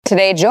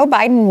Today, Joe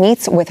Biden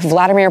meets with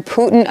Vladimir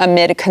Putin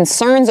amid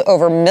concerns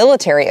over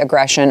military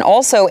aggression.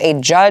 Also, a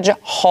judge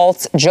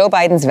halts Joe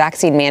Biden's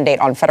vaccine mandate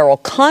on federal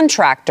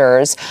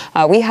contractors.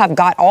 We have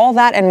got all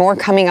that and more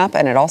coming up,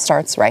 and it all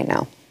starts right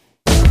now.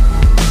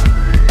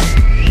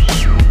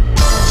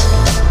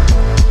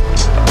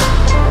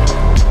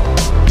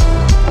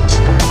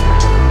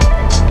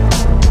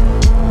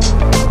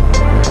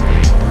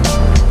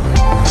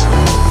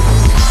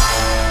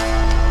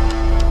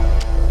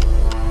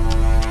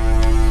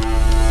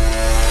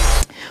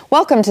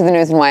 Welcome to the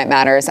news and why it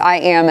matters. I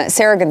am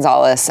Sarah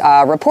Gonzalez,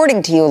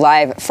 reporting to you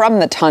live from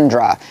the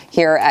tundra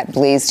here at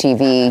Blaze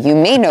TV. You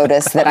may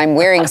notice that I'm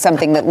wearing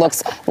something that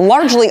looks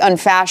largely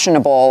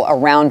unfashionable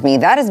around me.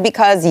 That is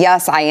because,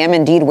 yes, I am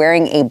indeed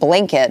wearing a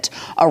blanket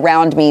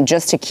around me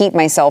just to keep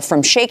myself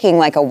from shaking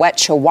like a wet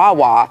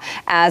chihuahua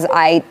as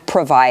I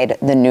provide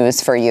the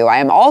news for you. I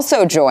am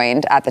also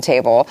joined at the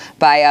table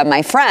by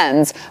my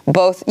friends,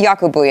 both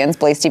Jaco Booyens,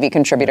 Blaze TV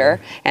contributor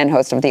and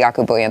host of the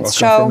Jaco Booyens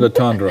Show. From the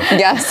tundra.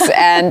 Yes,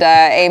 and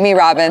Amy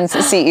Robbins,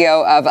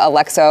 CEO of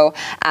Alexo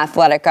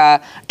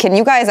Athletica. Can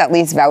you guys at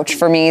least vouch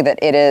for me that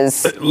it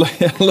is?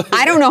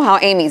 I don't know how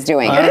Amy's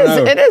doing.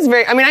 It is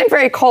very. I mean, I'm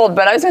very cold,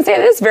 but I was going to say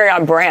it is very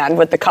on brand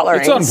with the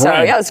coloring. It's on brand.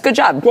 So yeah, it's a good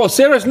job. Well,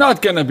 Sarah's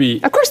not going to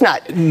be. Of course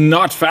not.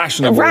 Not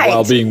fashionable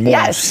while being warm.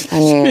 Yes. I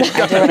mean,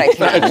 I do what I can.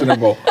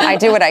 Fashionable. I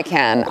do what I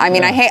can. I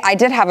mean, I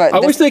did have a. I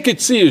wish they could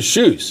see his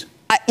shoes.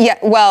 Yeah,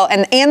 well,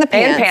 and the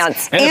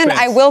pants. And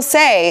I will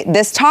say,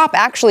 this top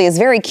actually is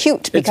very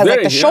cute because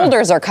the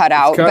shoulders are cut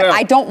out, but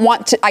I don't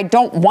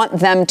want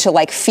them to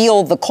like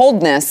feel the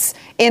coldness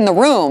in the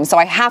room, so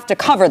I have to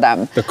cover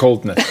them. The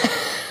coldness.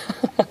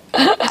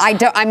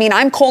 I mean,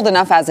 I'm cold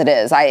enough as it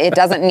is. It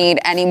doesn't need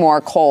any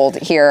more cold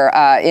here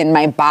in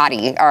my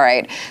body. All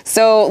right.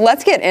 So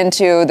let's get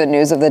into the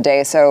news of the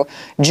day. So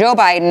Joe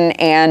Biden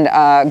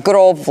and good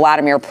old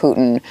Vladimir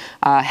Putin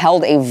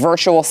held a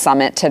virtual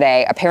summit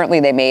today.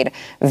 Apparently, they made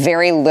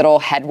very little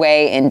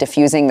headway in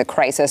diffusing the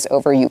crisis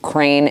over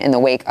Ukraine in the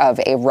wake of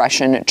a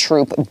Russian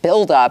troop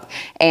buildup,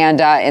 and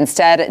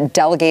instead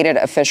delegated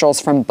officials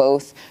from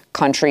both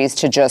countries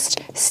to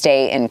just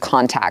stay in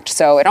contact.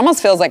 So it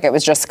almost feels like it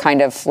was just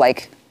kind of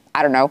like,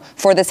 I don't know,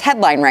 for this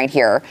headline right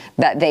here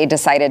that they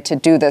decided to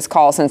do this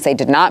call since they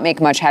did not make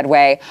much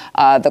headway.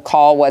 The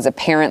call was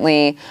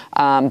apparently,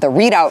 the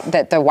readout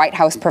that the White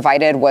House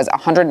provided was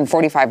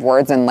 145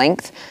 words in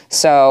length.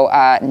 So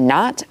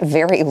not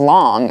very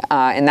long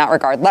in that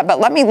regard. But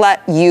let me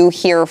let you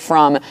hear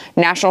from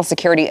National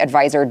Security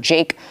Advisor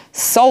Jake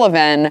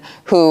Sullivan,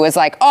 who is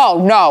like,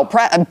 oh, no,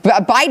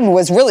 Biden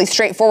was really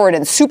straightforward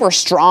and super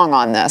strong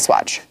on this.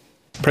 Watch.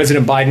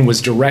 President Biden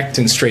was direct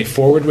and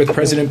straightforward with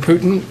President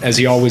Putin, as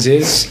he always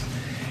is.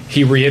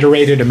 He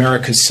reiterated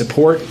America's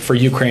support for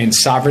Ukraine's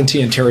sovereignty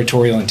and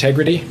territorial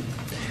integrity.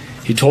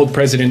 He told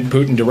President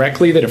Putin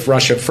directly that if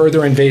Russia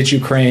further invades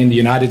Ukraine, the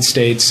United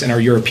States and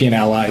our European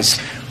allies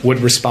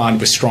would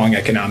respond with strong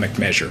economic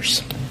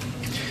measures.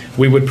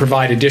 We would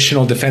provide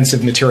additional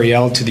defensive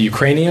materiel to the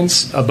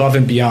Ukrainians above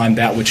and beyond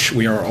that which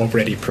we are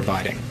already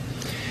providing.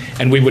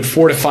 And we would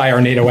fortify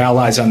our NATO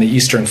allies on the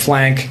eastern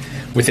flank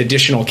with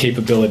additional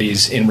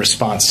capabilities in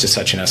response to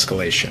such an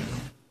escalation.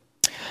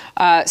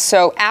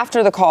 So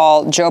after the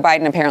call, Joe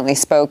Biden apparently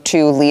spoke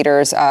to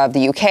leaders of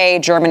the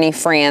UK, Germany,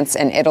 France,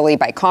 and Italy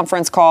by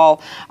conference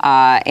call.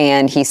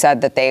 And he said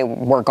that they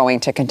were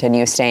going to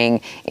continue staying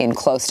in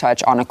close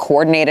touch on a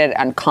coordinated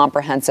and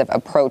comprehensive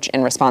approach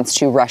in response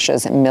to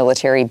Russia's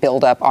military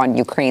buildup on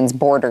Ukraine's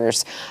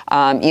borders.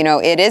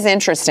 It is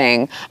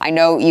interesting. I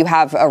know you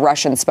have a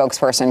Russian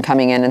spokesperson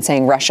coming in and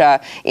saying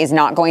Russia is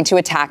not going to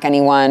attack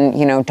anyone.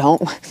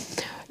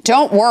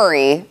 Don't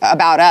worry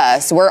about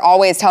us. We're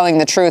always telling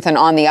the truth and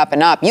on the up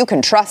and up. You can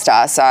trust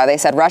us. They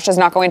said Russia's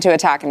not going to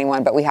attack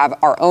anyone, but we have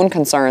our own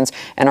concerns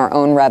and our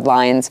own red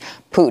lines.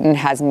 Putin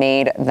has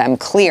made them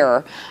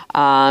clear.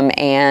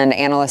 And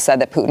analysts said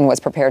that Putin was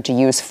prepared to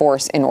use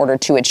force in order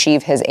to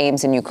achieve his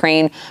aims in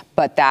Ukraine,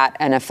 but that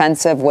an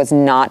offensive was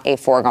not a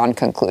foregone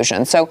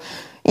conclusion. So,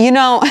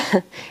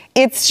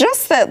 it's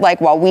just that,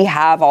 while we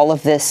have all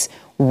of this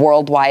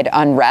worldwide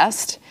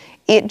unrest,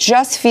 it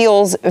just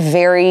feels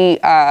very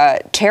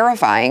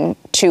terrifying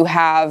to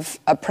have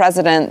a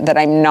president that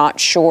I'm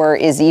not sure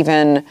is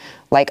even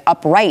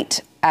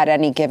upright at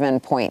any given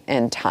point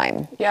in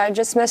time. Yeah, I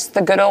just miss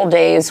the good old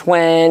days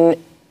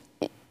when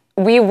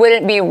we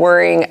wouldn't be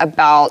worrying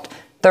about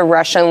the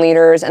Russian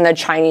leaders and the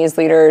Chinese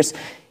leaders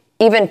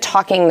even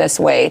talking this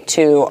way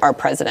to our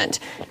president.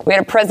 We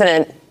had a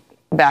president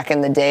back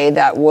in the day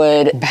that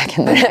would back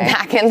in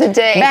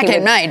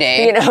my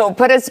day,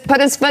 put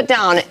his foot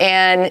down,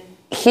 and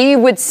he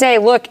would say,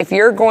 look, if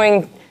you're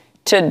going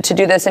to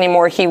do this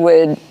anymore, he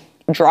would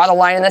draw the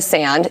line in the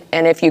sand.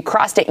 And if you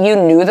crossed it, you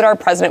knew that our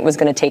president was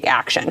going to take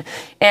action.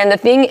 And the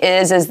thing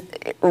is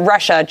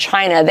Russia,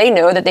 China, they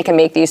know that they can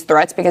make these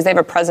threats because they have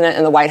a president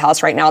in the White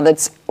House right now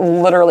that's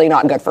literally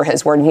not good for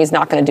his word, and he's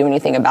not going to do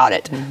anything about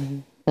it. Mm-hmm.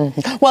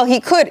 Mm-hmm. Well, he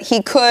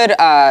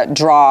could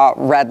draw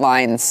red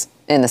lines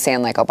in the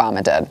sand like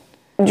Obama did.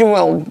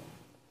 Well,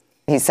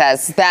 He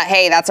says that,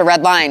 hey, that's a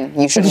red line.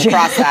 You shouldn't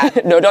cross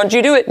that. No, don't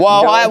you do it.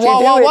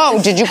 Whoa.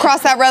 Did you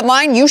cross that red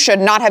line? You should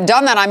not have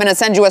done that. I'm going to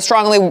send you a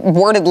strongly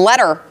worded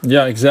letter.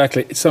 Yeah,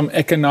 exactly. Some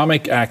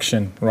economic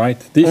action, right?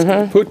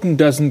 Putin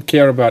doesn't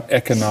care about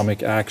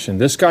economic action.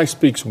 This guy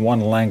speaks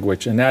one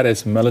language, and that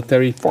is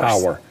military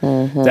power.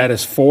 That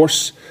is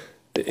force.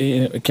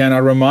 Can I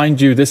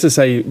remind you, this is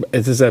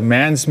a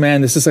man's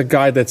man. This is a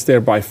guy that's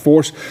there by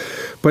force.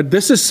 But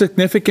this is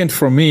significant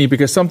for me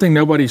because something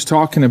nobody's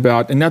talking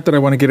about, and not that I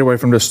want to get away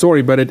from the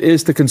story, but it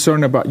is your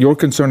concern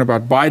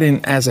about Biden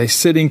as a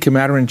sitting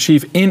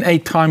commander-in-chief in a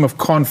time of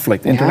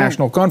conflict,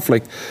 international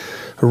conflict.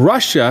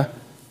 Russia,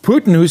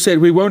 Putin, who said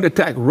we won't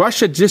attack,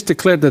 Russia just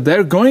declared that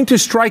they're going to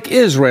strike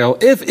Israel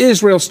if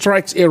Israel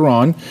strikes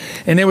Iran.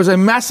 And there was a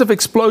massive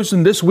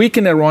explosion this week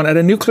in Iran at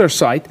a nuclear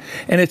site.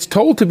 And it's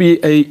told to be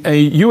a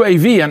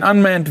UAV, an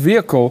unmanned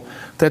vehicle,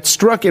 that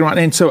struck Iran.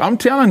 And so I'm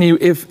telling you,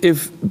 if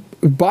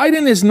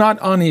Biden is not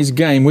on his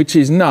game, which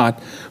he's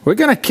not, we're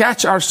going to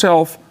catch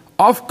ourselves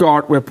off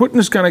guard where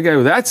Putin's going to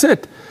go, that's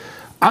it.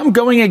 I'm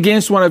going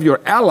against one of your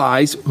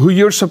allies who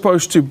you're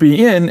supposed to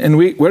be in, and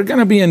we're going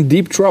to be in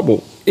deep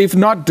trouble, if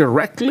not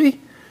directly,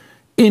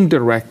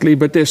 indirectly.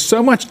 But there's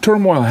so much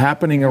turmoil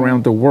happening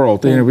around the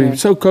world. We're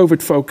so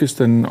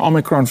COVID-focused and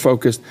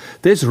Omicron-focused.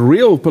 There's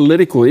real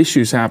political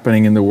issues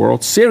happening in the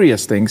world,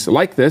 serious things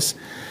like this.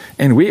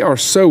 And we are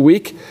so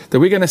weak that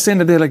we're going to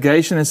send a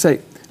delegation and say,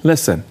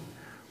 listen,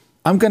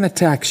 I'm going to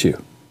tax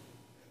you.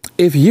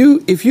 If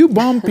you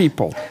bomb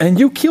people and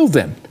you kill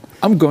them,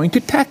 I'm going to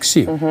tax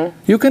you.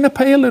 You're going to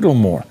pay a little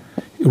more.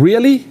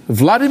 Really?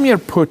 Vladimir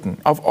Putin,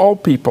 of all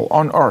people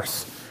on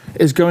earth,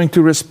 is going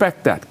to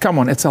respect that. Come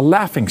on, it's a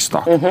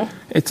laughingstock.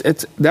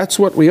 That's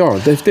what we are.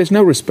 There's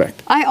no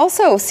respect. I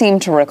also seem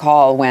to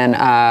recall when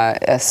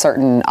a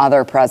certain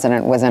other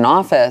president was in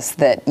office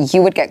that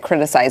you would get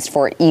criticized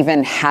for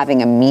even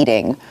having a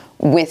meeting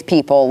with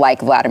people like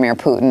Vladimir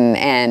Putin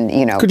and,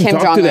 Kim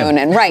Jong-un.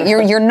 And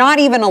you're not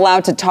even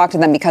allowed to talk to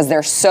them because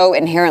they're so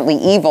inherently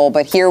evil.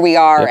 But here we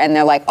are, and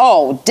they're like,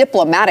 oh,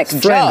 diplomatic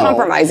Joe.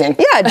 Compromising.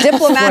 Yeah,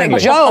 diplomatic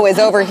Joe is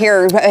over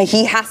here.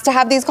 He has to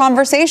have these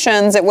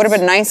conversations. It would have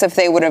been nice if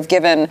they would have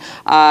given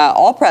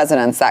all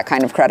presidents that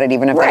kind of credit,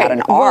 even if they had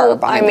an R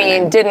behind their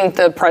name. Didn't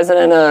the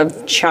president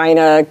of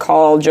China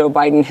call Joe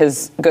Biden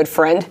his good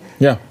friend?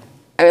 Yeah.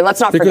 I mean,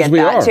 let's not forget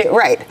that, too.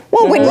 Right.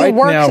 Well,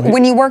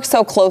 when you work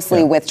so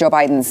closely with Joe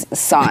Biden's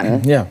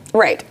son,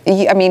 right.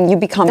 You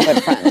become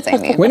good friends,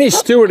 Amy. When he's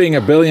stewarding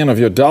 $1 billion of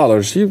your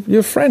dollars,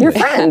 you're friendly. You're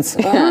friends.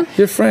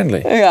 You're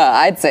friendly. Yeah,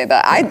 I'd say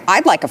that.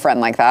 I'd like a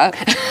friend like that.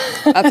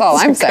 That's all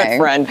I'm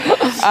saying. Friend.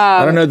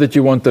 I don't know that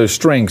you want those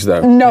strings,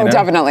 though. No,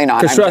 definitely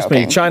not. Because trust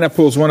me, China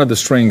pulls one of the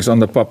strings on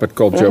the puppet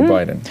called Joe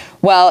Biden.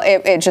 Well,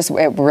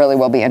 it really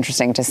will be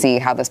interesting to see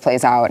how this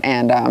plays out,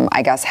 and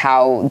I guess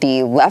how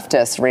the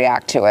leftists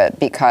react to it.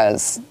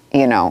 Because,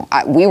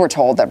 we were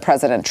told that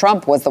President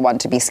Trump was the one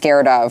to be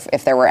scared of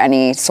if there were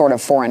any sort of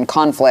foreign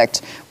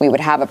conflict. We would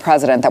have a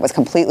president that was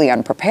completely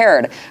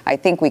unprepared. I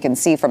think we can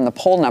see from the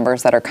poll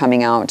numbers that are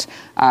coming out,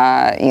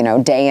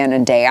 day in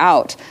and day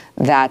out,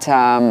 that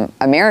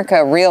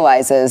America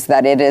realizes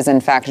that it is, in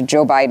fact,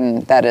 Joe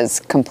Biden that is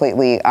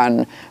completely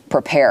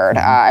unprepared.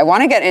 I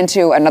want to get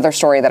into another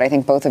story that I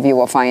think both of you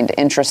will find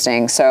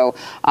interesting. So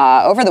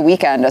over the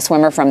weekend, a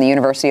swimmer from the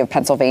University of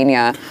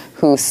Pennsylvania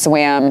who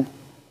swam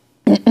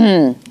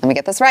let me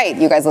get this right.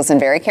 You guys listen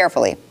very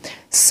carefully.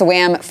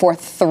 Swam for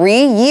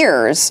 3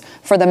 years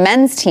for the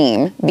men's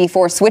team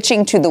before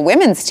switching to the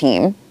women's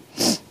team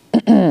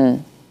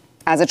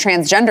as a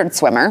transgendered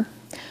swimmer.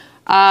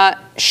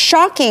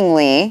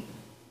 Shockingly,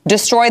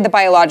 destroyed the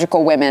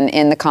biological women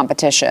in the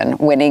competition,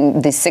 winning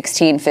the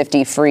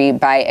 1650 free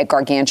by a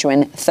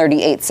gargantuan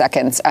 38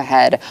 seconds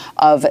ahead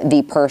of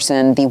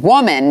the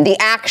woman, the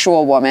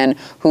actual woman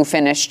who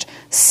finished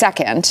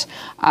second.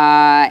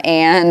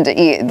 And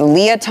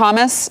Leah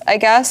Thomas, I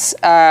guess,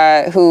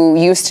 who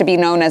used to be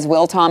known as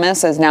Will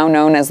Thomas, is now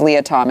known as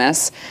Leah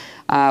Thomas,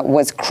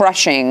 was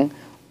crushing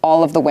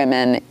all of the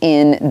women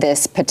in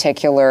this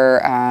particular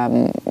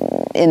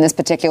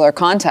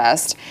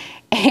contest.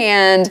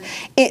 And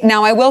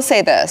now I will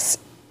say this.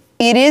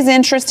 It is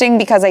interesting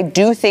because I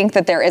do think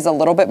that there is a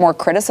little bit more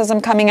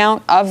criticism coming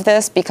out of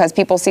this because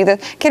people see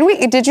this. Let's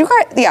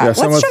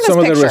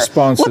show this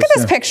picture. Look at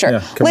this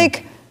picture.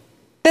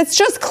 That's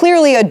just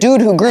clearly a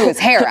dude who grew his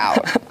hair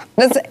out.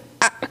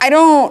 I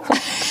don't...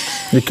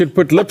 You could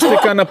put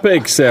lipstick on a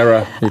pig,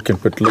 Sarah. You can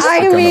put lipstick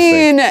on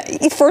a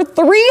pig. For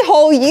 3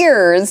 whole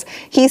years,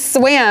 he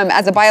swam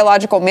as a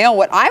biological male.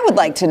 What I would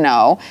like to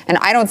know, and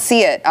I don't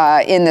see it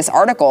in this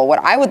article, what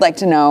I would like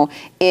to know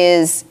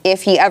is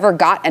if he ever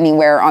got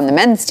anywhere on the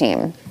men's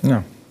team.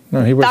 No,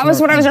 he was That was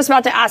what I was just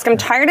about to ask. I'm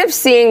tired of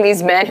seeing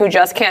these men who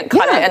just can't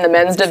cut it in the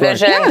men's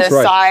division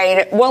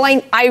decide, well,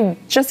 I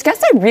just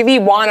guess I really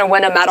want to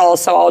win a medal,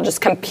 so I'll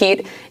just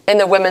compete in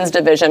the women's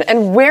division.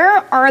 And where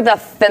are the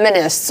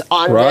feminists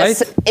on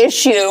this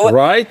issue?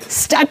 Right.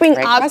 Stepping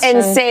up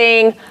and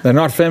saying... They're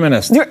not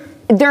feminists.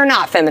 They're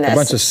not feminists. A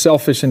bunch of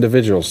selfish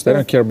individuals. They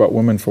don't care about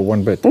women for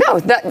one bit.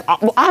 No,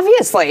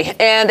 obviously.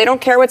 And they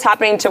don't care what's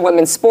happening to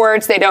women's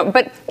sports. They don't.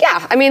 But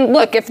yeah, I mean,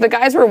 look, if the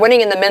guys were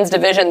winning in the men's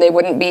division, they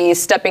wouldn't be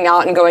stepping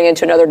out and going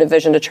into another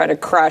division to try to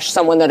crush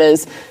someone that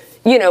is,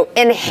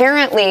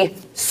 inherently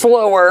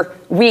slower,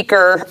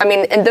 weaker. I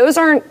mean, and those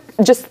aren't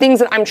just things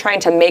that I'm trying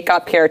to make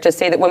up here to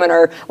say that women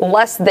are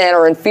less than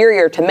or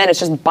inferior to men. It's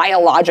just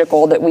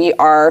biological that we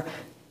are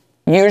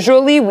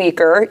usually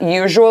weaker,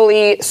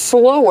 usually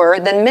slower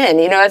than men.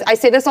 I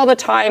say this all the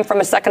time from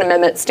a Second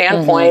Amendment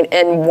standpoint,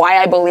 and why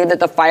I believe that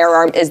the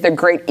firearm is the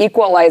great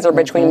equalizer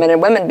between men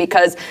and women,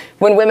 because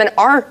when women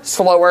are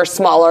slower,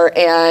 smaller,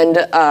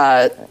 and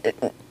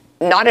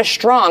not as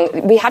strong,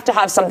 we have to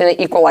have something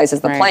that equalizes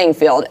the playing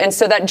field. And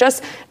so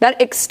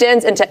that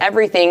extends into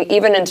everything,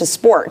 even into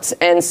sports.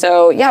 And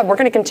so, yeah, we're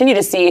going to continue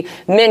to see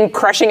men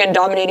crushing and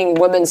dominating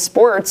women's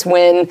sports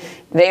when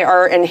they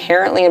are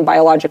inherently and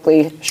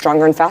biologically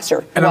stronger and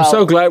faster. And I'm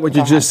so glad what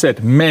you just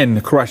said.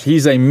 Men crush.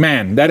 He's a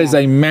man. That is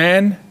a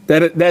man.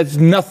 There's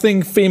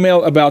nothing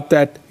female about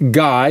that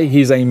guy.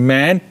 He's a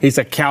man. He's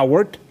a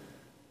coward.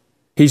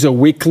 He's a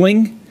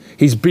weakling.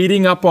 He's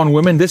beating up on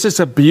women. This is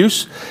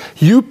abuse.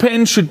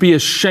 UPenn should be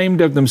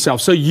ashamed of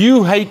themselves. So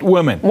you hate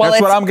women.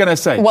 That's what I'm going to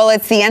say. Well,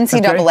 it's the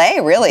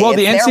NCAA, really. Well,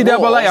 the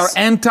NCAA are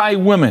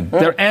anti-women.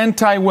 They're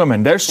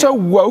anti-women. They're so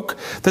woke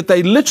that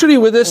they literally,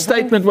 with this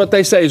statement, what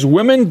they say is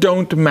women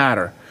don't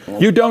matter.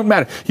 You don't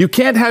matter. You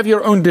can't have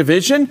your own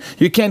division.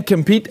 You can't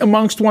compete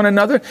amongst one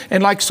another.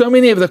 And like so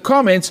many of the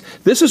comments,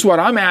 this is what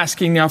I'm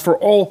asking now for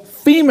all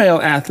female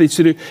athletes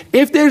to do.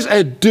 If there's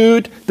a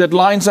dude that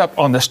lines up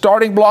on the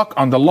starting block,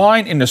 on the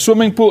line, in the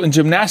swimming pool, in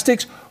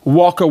gymnastics,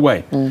 walk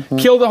away.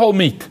 Kill the whole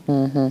meet.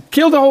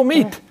 Kill the whole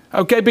meet.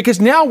 Okay,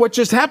 because now what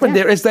just happened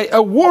there is they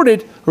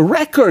awarded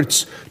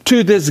records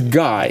to this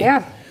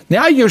guy.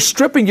 Now you're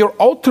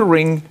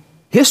altering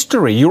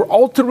history. You're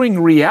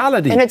altering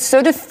reality. And it's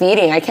so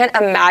defeating. I can't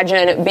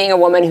imagine being a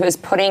woman who is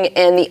putting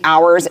in the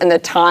hours and the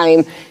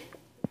time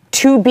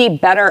to be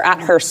better at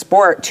her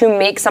sport, to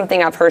make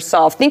something of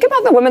herself. Think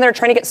about the women that are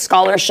trying to get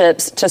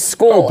scholarships to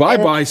school. Oh,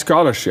 bye-bye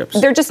scholarships.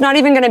 They're just not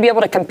even going to be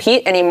able to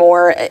compete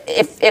anymore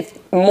if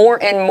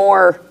more and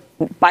more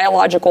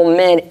biological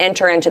men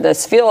enter into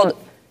this field.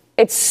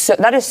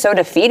 That is so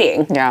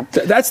defeating. Yeah.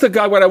 That's the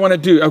guy what I want to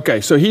do.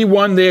 Okay, so he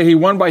won there. He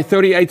won by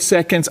 38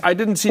 seconds. I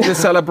didn't see the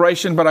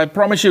celebration, but I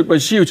promise you it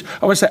was huge.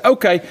 I would say,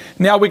 okay,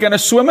 now we're going to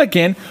swim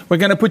again. We're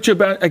going to put you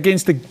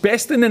against the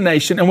best in the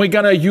nation, and we're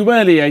going to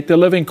humiliate the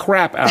living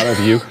crap out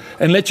of you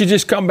and let you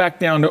just come back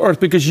down to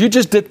earth, because you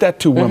just did that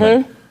to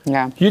women.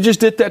 Yeah. You just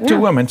did that to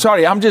women.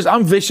 Sorry, I'm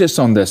vicious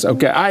on this.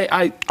 Okay,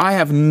 I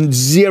have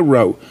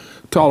zero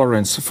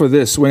tolerance for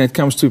this when it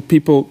comes to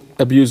people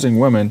abusing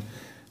women.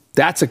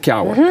 That's a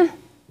coward.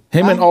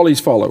 Him and all his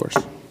followers.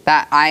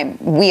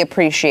 We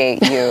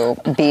appreciate you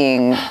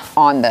being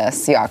on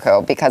this,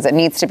 Jaco, because it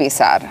needs to be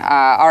said.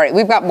 All right,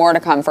 we've got more to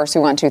come. First,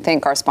 we want to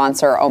thank our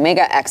sponsor,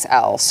 Omega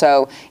XL.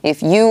 So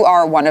if you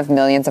are one of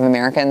millions of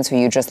Americans who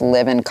you just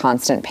live in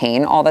constant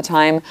pain all the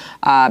time,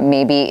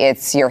 maybe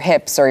it's your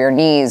hips or your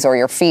knees or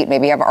your feet,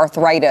 maybe you have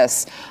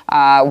arthritis,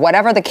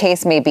 whatever the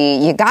case may be,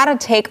 you got to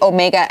take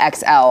Omega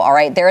XL, all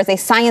right? There is a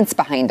science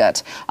behind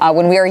it.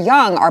 When we are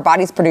young, our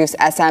bodies produce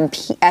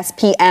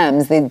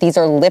SPMs. These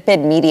are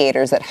lipid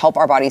mediators that help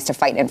our bodies to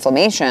fight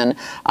inflammation.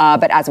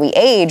 But as we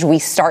age, we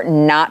start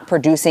not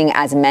producing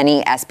as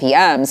many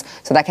SPMs.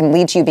 So that can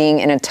lead to you being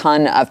in a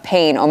ton of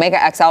pain. Omega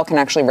XL can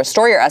actually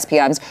restore your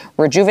SPMs,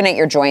 rejuvenate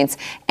your joints,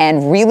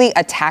 and really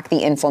attack the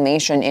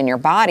inflammation in your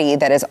body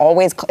that's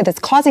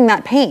causing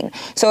that pain.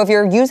 So if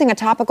you're using a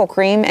topical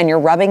cream and you're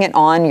rubbing it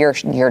on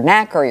your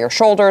neck or your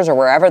shoulders or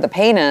wherever the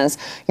pain is,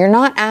 you're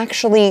not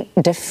actually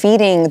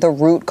defeating the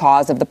root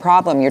cause of the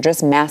problem. You're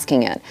just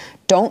masking it.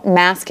 Don't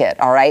mask it,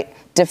 all right?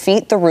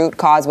 Defeat the root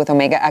cause with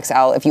Omega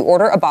XL. If you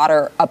order a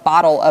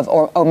bottle of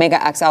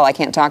Omega XL, I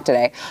can't talk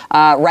today,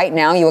 right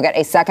now you will get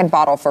a second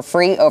bottle for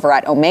free over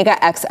at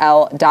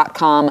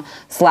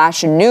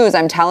omegaxl.com/news.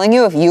 I'm telling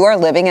you, if you are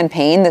living in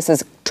pain, this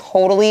is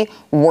totally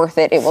worth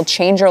it. It will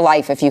change your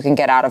life if you can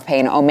get out of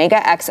pain.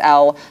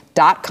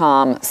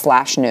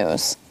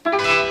 omegaxl.com/news.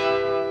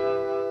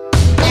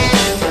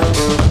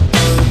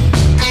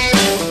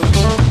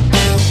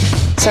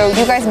 So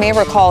you guys may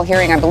recall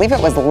hearing, I believe it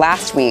was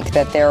last week,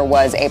 that there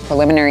was a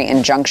preliminary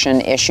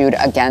injunction issued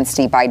against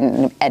the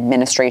Biden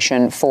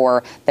administration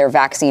for their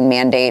vaccine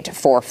mandate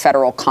for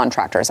federal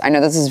contractors. I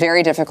know this is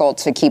very difficult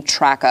to keep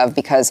track of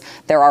because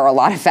there are a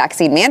lot of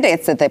vaccine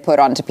mandates that they put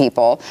onto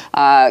people,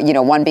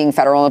 one being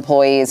federal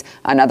employees,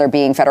 another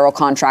being federal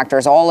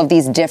contractors, all of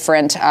these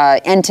different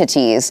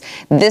entities.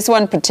 This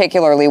one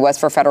particularly was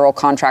for federal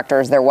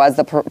contractors. There was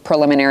the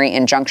preliminary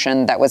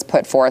injunction that was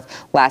put forth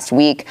last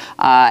week.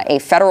 A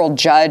federal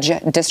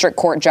District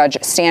Court Judge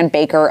Stan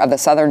Baker of the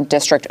Southern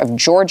District of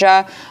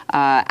Georgia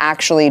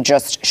actually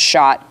just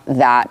shot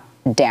that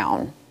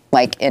down.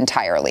 like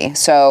entirely.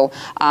 So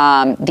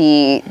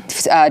the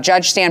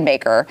Judge Stan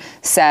Baker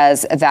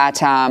says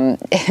that,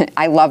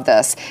 I love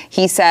this.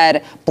 He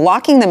said,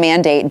 blocking the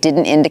mandate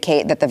didn't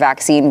indicate that the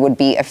vaccine wouldn't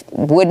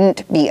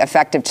be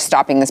effective to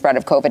stopping the spread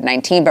of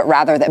COVID-19, but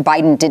rather that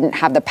Biden didn't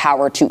have the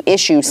power to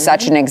issue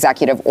such an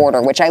executive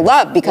order, which I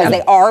love because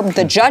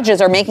the judges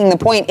are making the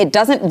point. It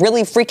doesn't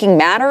really freaking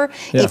matter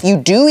if you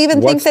do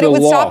even think that it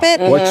would stop it.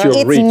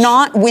 It's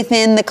not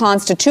within the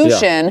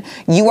Constitution.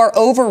 You are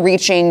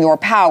overreaching your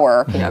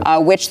power.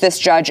 Which this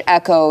judge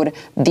echoed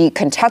the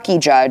Kentucky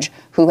judge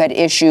who had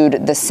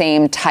issued the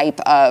same type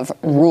of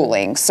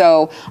ruling.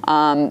 So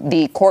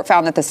the court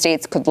found that the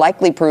states could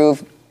likely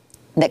prove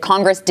that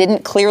Congress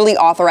didn't clearly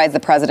authorize the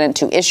president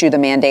to issue the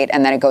mandate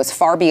and that it goes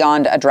far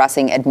beyond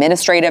addressing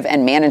administrative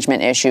and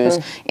management issues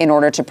in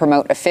order to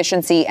promote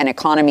efficiency and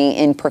economy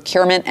in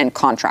procurement and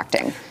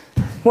contracting.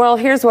 Well,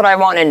 here's what I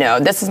want to know.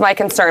 This is my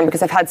concern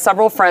because I've had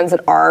several friends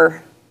that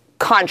are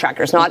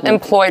contractors, not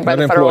employed by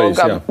the federal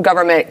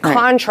government,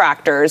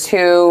 contractors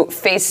who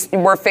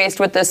were faced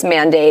with this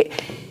mandate.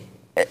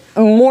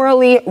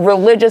 Morally,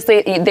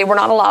 religiously, they were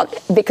not allowed,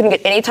 they couldn't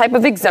get any type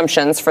of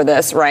exemptions for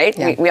this,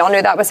 right? We all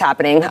knew that was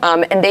happening.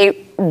 And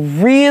they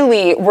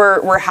really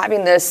were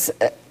having this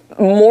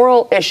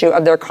moral issue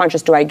of their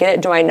conscience. Do I get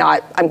it? Do I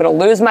not? I'm going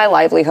to lose my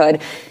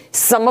livelihood.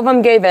 Some of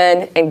them gave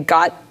in and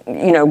got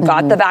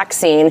the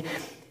vaccine.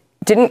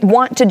 Didn't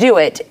want to do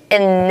it,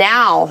 and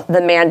now the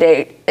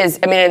mandate is,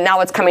 and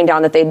now it's coming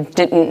down that they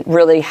didn't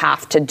really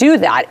have to do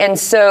that. And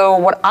so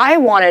what I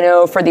want to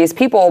know for these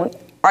people,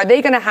 are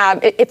they going to have,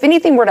 if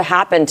anything were to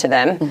happen to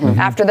them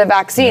after the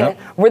vaccine,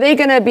 were they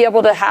going to be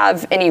able to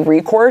have any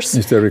recourse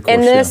in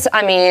this?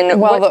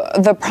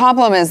 The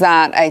problem is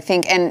that I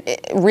think, and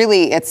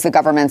really it's the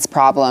government's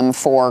problem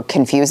for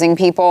confusing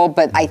people,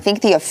 but I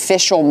think the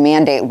official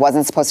mandate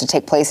wasn't supposed to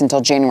take place until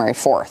January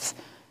 4th.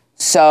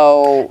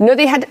 So no,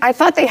 I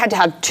thought they had to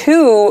have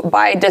 2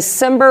 by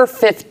December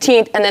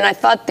 15th, and then I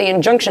thought the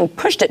injunction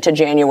pushed it to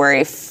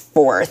January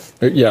 4th.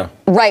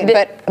 Right,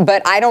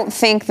 but I don't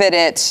think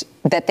that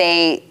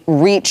they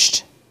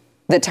reached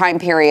the time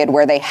period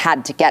where they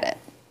had to get it,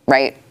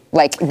 right?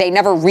 Like they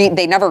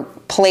never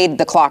played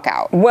the clock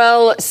out.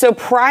 Well, so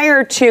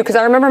prior to, because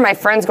I remember my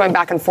friends going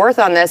back and forth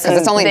on this, and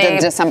it's only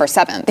December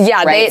 7th.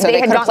 Yeah, right? they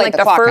had gotten like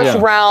the first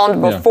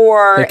round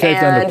before. They came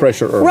under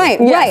pressure early. Right,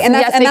 and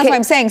that's what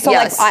I'm saying. So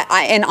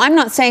and I'm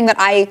not saying that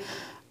I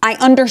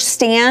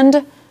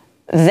understand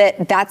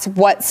that that's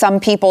what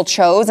some people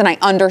chose, and I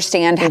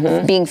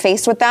understand being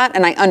faced with that,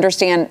 and I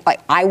understand,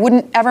 like, I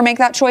wouldn't ever make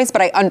that choice,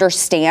 but I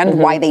understand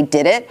why they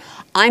did it.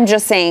 I'm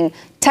just saying,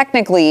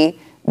 technically,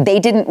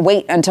 they didn't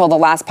wait until the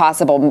last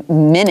possible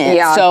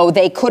minute, so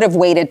they could have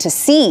waited to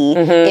see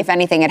if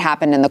anything had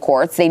happened in the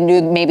courts. They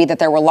knew maybe that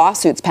there were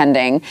lawsuits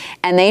pending,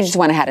 and they just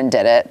went ahead and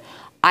did it.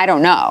 I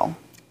don't know.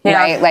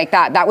 Right, like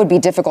that would be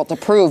difficult to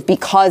prove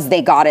because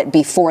they got it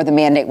before the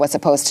mandate was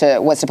supposed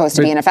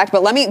to be in effect.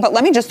 But let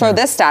me just throw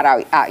this stat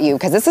out at you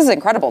because this is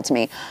incredible to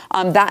me.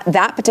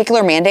 That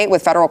particular mandate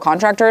with federal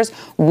contractors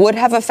would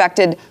have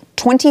affected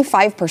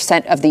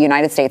 25% of the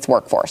United States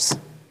workforce.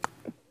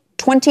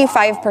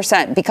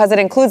 25%, because it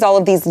includes all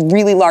of these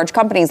really large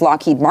companies,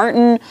 Lockheed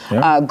Martin,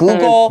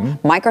 Google,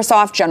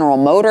 Microsoft, General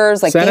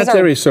Motors. Like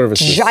sanitary these are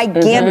services.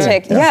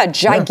 Gigantic,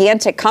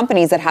 gigantic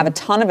companies that have a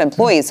ton of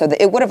employees. So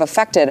that it would have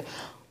affected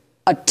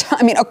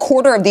a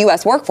quarter of the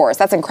U.S. workforce.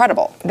 That's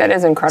incredible. That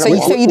is incredible.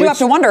 So you do have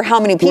to wonder how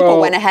many people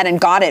went ahead and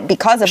got it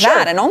because of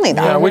that and only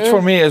that. Yeah, which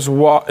for me is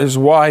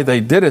why they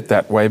did it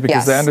that way,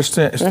 because they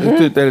understand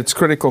that it's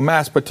critical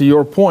mass. But to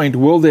your point,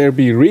 will there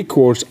be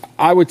recourse?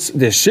 I would say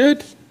there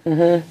should.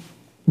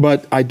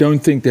 But I don't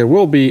think there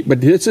will be. But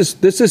this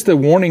is the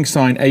warning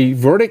sign. A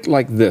verdict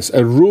like this,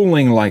 a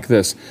ruling like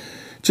this,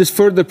 just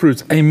further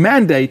proves a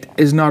mandate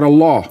is not a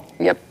law.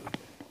 Yep.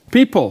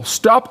 People,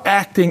 stop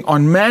acting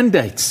on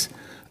mandates.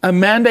 A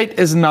mandate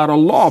is not a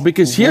law,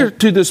 because here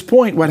to this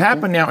point, what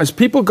happened now is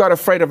people got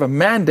afraid of a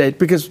mandate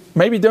because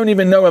maybe don't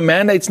even know a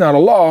mandate's not a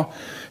law.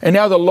 And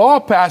now the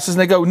law passes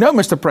and they go, no,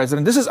 Mr.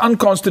 President, this is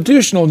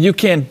unconstitutional. You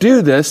can't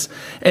do this.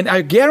 And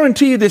I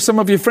guarantee you there's some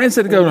of your friends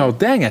that go, no,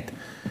 dang it.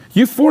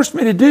 You forced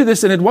me to do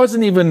this, and it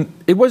wasn't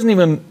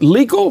even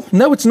legal.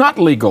 No, it's not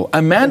legal.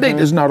 A mandate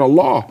is not a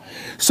law.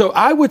 So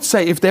I would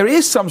say if there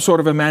is some sort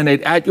of a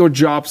mandate at your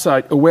job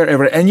site or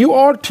wherever, and you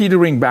are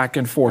teetering back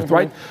and forth,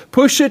 right?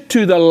 Push it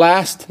to the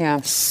last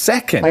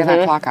second. Play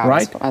that clock out,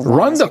 right?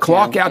 Run the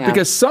clock out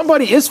because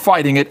somebody is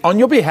fighting it on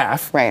your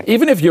behalf, right?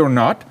 Even if you're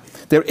not.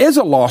 There is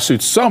a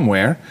lawsuit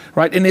somewhere,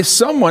 right? And there's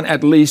someone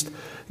at least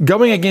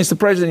going against the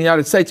President of the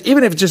United States,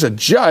 even if it's just a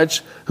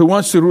judge who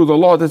wants to rule the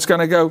law that's going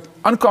to go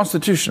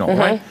unconstitutional,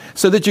 right?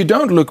 So that you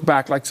don't look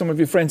back like some of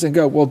your friends and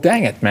go, well,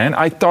 dang it, man,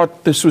 I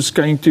thought this was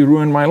going to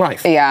ruin my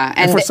life. Yeah.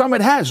 And for some,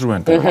 it has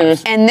ruined their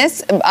lives. And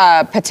this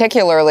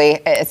particularly,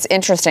 it's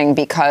interesting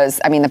because,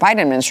 the Biden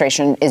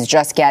administration is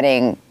just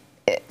getting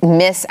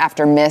miss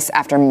after miss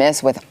after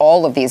miss with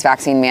all of these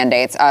vaccine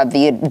mandates.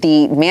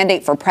 The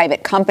mandate for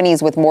private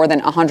companies with more than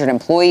 100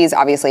 employees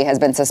obviously has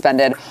been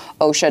suspended.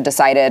 OSHA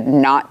decided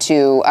not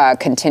to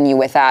continue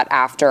with that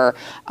after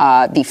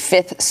the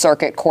Fifth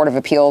Circuit Court of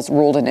Appeals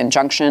ruled an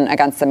injunction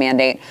against the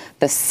mandate.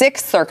 The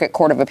Sixth Circuit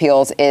Court of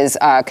Appeals is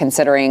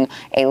considering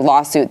a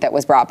lawsuit that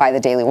was brought by the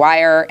Daily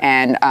Wire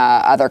and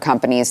other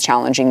companies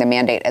challenging the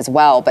mandate as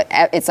well. But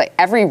it's like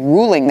every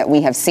ruling that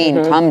we have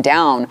seen come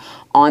down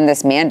on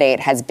this mandate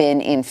has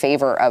been in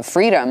favor of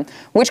freedom,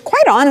 which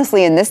quite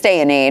honestly in this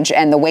day and age,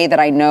 and the way that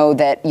I know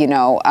that,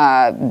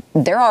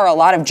 there are a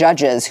lot of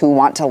judges who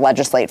want to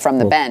legislate from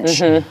the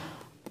bench.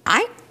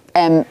 I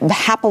am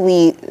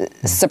happily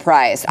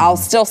surprised. I'll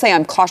still say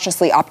I'm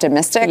cautiously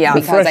optimistic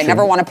because I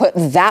never want to put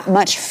that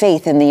much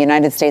faith in the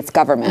United States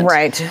government.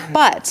 Right.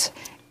 But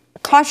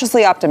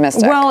cautiously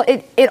optimistic. Well,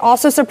 it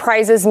also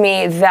surprises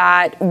me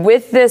that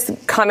with this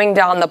coming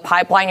down the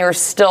pipeline, you're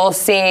still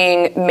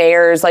seeing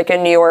mayors like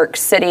in New York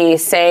City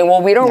saying,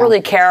 well, we don't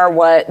really care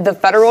what the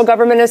federal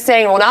government is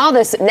saying. Well, now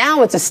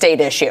it's a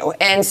state issue.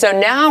 And so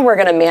now we're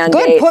going to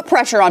mandate. Good, put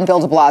pressure on Bill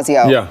de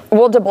Blasio. Yeah.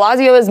 Well, de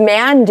Blasio is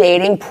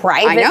mandating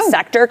private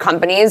sector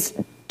companies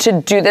to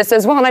do this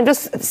as well. And I'm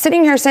just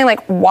sitting here saying,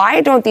 like,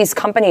 why don't these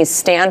companies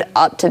stand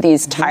up to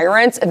these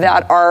tyrants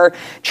that are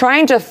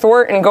trying to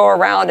thwart and go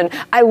around? And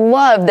I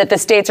love that the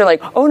states are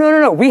like, oh,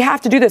 no, we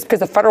have to do this because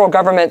the federal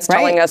government's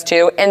telling us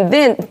to. And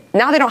then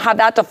now they don't have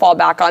that to fall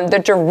back on.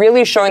 They're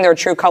really showing their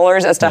true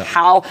colors as to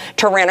how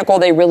tyrannical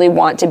they really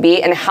want to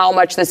be and how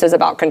much this is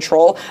about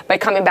control by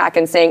coming back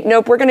and saying,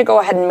 nope, we're going to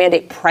go ahead and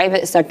mandate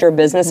private sector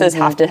businesses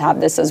have to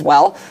have this as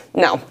well.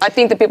 No, I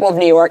think the people of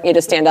New York need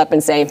to stand up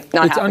and say,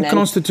 not happening. It's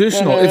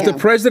unconstitutional. If the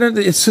president,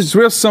 it's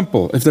real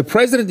simple. If the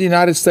president of the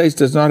United States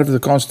does not have the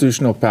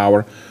constitutional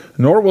power,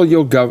 nor will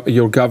your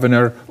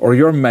governor or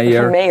your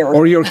mayor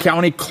or your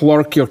county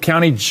clerk, your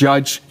county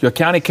judge, your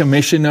county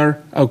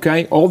commissioner,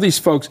 okay, all these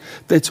folks,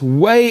 that's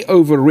way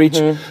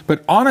overreach.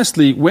 But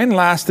honestly, when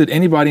last did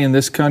anybody in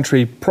this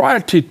country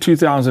prior to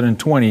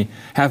 2020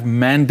 have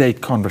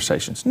mandate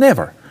conversations?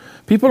 Never.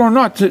 People are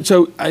not.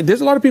 So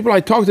there's a lot of people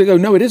I talk to go,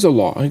 no, it is a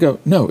law. I go,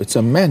 no, it's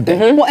a mandate.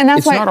 Well, and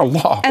that's it's not a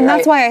law. And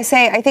that's why I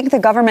say I think the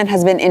government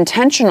has been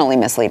intentionally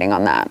misleading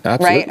on that.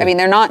 Absolutely. Right? I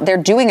mean,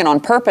 they're doing it on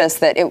purpose.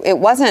 That it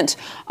wasn't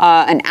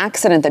an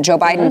accident that Joe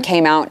Biden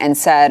came out and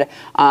said,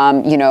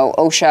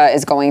 OSHA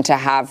is going to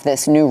have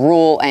this new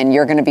rule and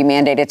you're going to be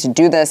mandated to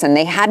do this. And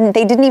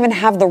they didn't even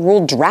have the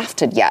rule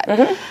drafted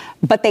yet.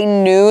 But they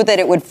knew that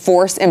it would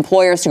force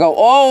employers to go,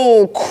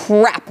 oh,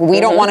 crap, we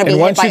don't want to be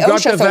hit by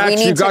OSHA, so we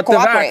need to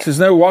cooperate. There's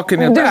no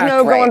walking it back. There's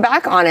no going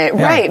back on it.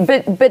 Yeah.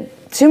 Right.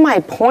 But to my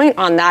point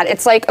on that,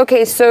 it's like,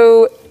 okay,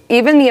 so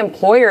even the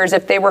employers,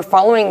 if they were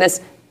following this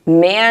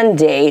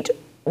mandate,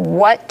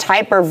 what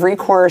type of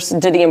recourse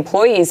do the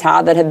employees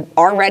have that have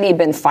already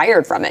been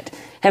fired from it,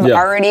 have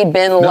already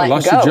been let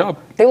lost go? Their job.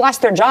 They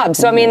lost their job.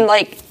 So, I mean,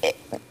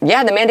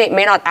 the mandate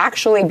may not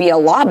actually be a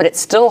law, but it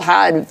still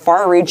had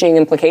far-reaching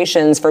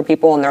implications for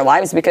people in their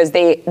lives because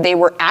they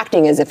were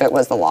acting as if it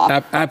was the law.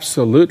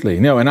 Absolutely.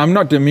 No, and I'm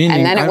not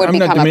diminishing. And then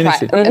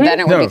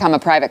it would become a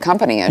private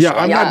company issue. Yeah,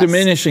 I'm not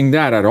diminishing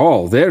that at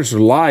all. There's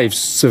lives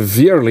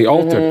severely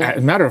altered. As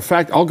a matter of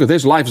fact,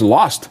 there's lives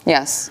lost.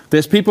 Yes.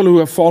 There's people who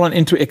have fallen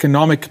into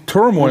economic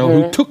turmoil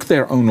who took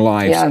their own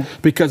lives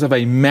because of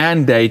a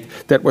mandate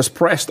that was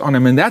pressed on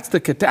them. And that's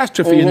the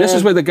catastrophe. And this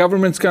is where the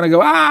government's going to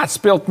go,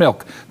 spilt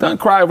milk. Don't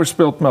cry over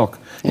spilt milk.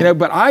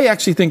 But I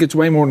actually think it's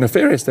way more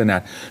nefarious than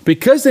that.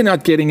 Because they're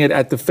not getting it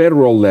at the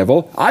federal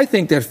level, I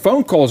think there's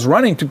phone calls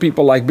running to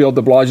people like Bill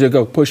de Blasio,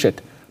 go push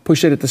it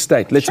at the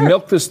state. Let's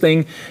milk this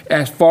thing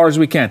as far as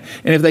we can.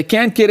 And if they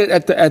can't get it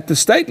at the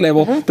state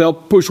level, they'll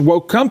push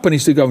woke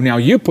companies to go, now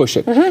you push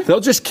it.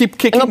 They'll just keep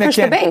kicking and they'll push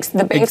the banks.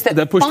 The banks that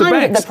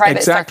fund the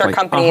private sector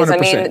companies. 100%. I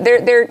mean, they're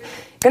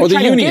going to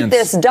try to get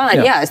this done.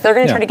 Yes, they're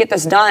going to try to get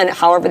this done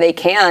however they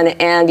can.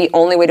 And the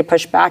only way to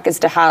push back is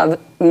to have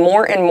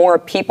more and more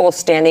people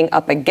standing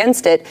up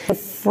against it.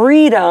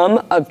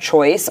 Freedom of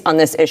choice on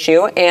this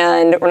issue.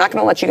 And we're not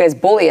going to let you guys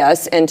bully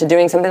us into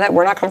doing something that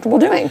we're not comfortable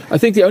doing. I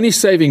think the only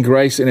saving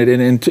grace in it,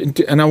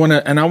 and I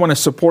want to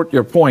support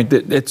your point,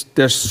 that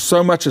there's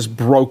so much is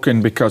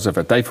broken because of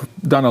it. They've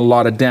done a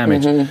lot of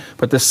damage.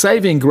 But the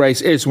saving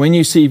grace is when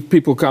you see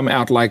people come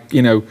out like,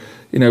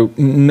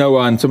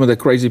 Noah and some of the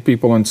crazy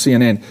people on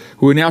CNN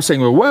who are now saying,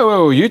 well,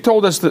 whoa, you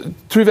told us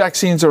that 2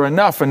 vaccines are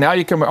enough, and now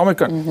you come, oh my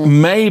God,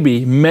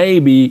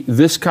 maybe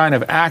this kind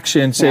of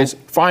action says,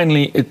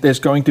 finally, there's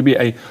going to be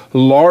a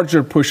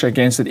larger push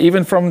against it,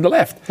 even from the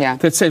left,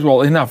 that says,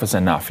 well, enough is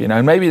enough,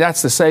 and maybe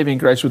that's the saving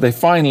grace where they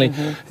finally,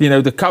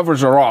 the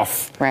covers are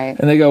off, right?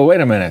 And they go, wait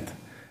a minute.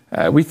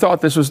 we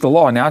thought this was the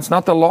law. Now it's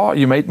not the law.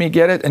 You made me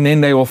get it. And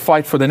then they will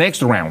fight for the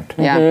next round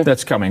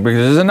that's coming, because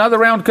there's another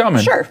round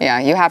coming. Sure. Yeah,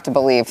 you have to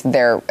believe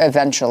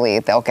eventually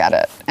they'll get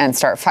it and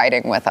start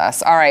fighting with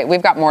us. All right,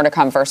 we've got more to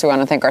come. First, we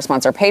want to thank our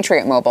sponsor,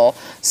 Patriot Mobile.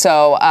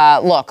 So,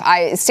 look,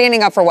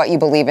 standing up for what you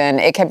believe in,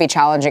 it can be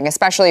challenging,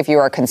 especially if you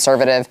are a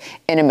conservative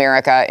in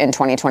America in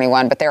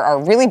 2021. But there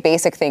are really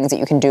basic things that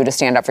you can do to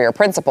stand up for your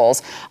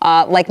principles.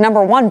 Like,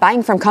 number one,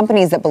 buying from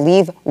companies that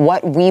believe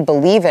what we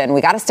believe in.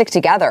 We got to stick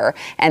together.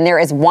 And there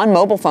is one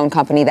mobile phone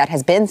company that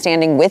has been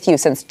standing with you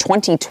since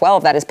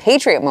 2012. That is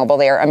Patriot Mobile.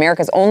 They are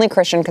America's only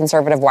Christian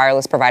conservative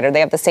wireless provider.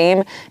 They have the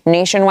same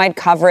nationwide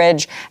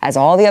coverage as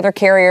all the other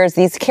carriers.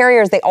 These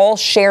carriers, they all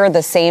share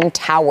the same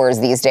towers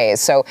these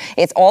days. So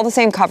it's all the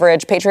same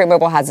coverage. Patriot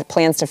Mobile has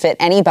plans to fit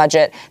any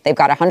budget. They've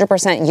got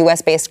 100%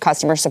 U.S.-based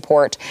customer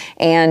support.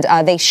 And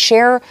they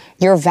share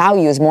your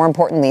values, more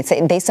importantly.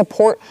 They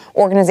support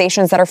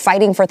organizations that are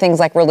fighting for things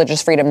like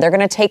religious freedom. They're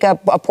going to take a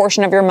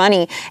portion of your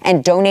money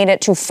and donate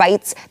it to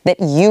fights that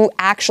you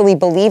actually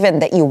believe in,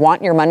 that you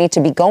want your money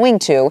to be going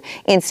to,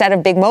 instead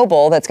of Big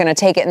Mobile that's going to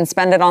take it and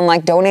spend it on,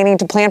 like, donating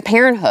to Planned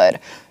Parenthood.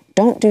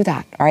 Don't do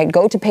that. All right.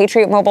 Go to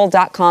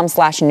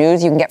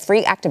patriotmobile.com/news. You can get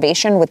free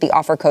activation with the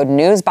offer code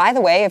news. By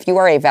the way, if you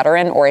are a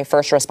veteran or a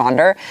first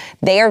responder,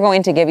 they are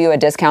going to give you a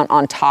discount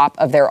on top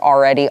of their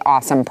already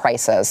awesome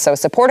prices. So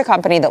support a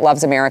company that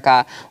loves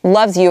America,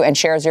 loves you, and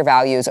shares your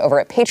values over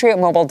at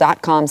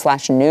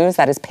patriotmobile.com/news.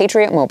 That is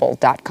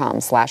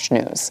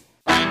patriotmobile.com/news.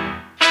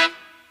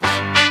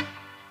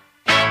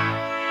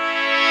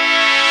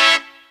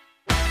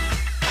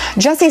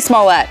 Jussie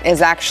Smollett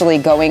is actually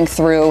going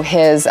through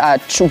his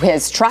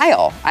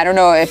trial. I don't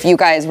know if you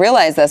guys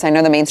realize this. I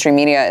know the mainstream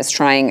media is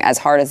trying as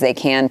hard as they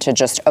can to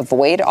just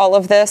avoid all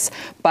of this,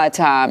 but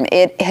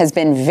it has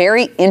been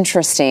very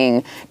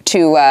interesting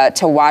to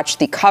watch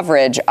the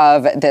coverage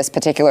of this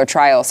particular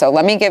trial. So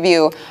let me give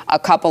you a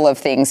couple of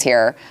things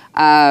here.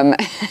 Let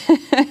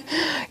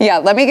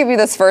me give you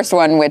this first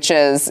one, which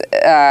is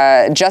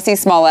Jussie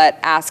Smollett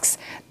asks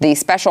the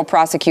special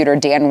prosecutor,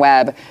 Dan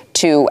Webb,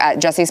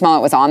 Jussie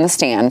Smollett was on the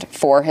stand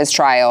for his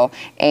trial,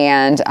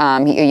 and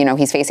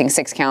he's facing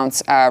 6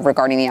 counts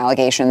regarding the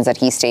allegations that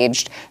he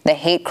staged the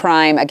hate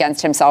crime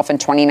against himself in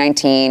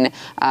 2019.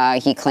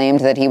 He claimed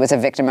that he was a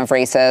victim of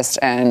racist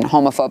and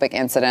homophobic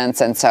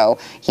incidents, and so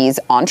he's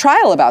on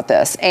trial about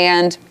this.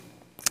 And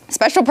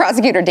Special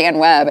Prosecutor Dan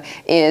Webb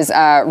is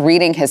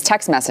reading his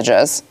text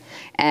messages,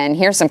 and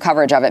here's some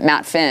coverage of it.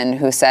 Matt Finn,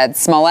 who said,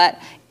 Smollett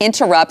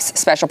interrupts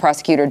Special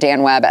Prosecutor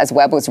Dan Webb as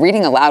Webb was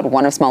reading aloud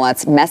one of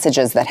Smollett's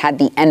messages that had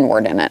the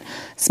N-word in it.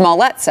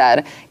 Smollett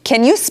said,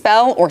 "Can you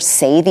spell or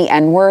say the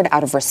N-word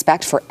out of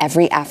respect for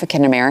every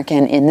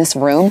African-American in this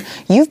room?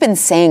 You've been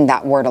saying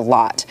that word a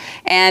lot."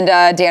 And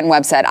Dan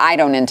Webb said, "I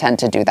don't intend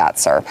to do that,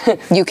 sir.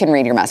 You can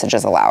read your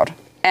messages aloud."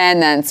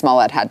 And then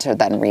Smollett had to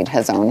then read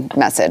his own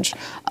message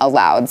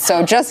aloud.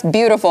 So just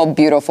beautiful,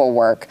 beautiful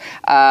work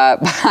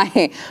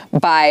by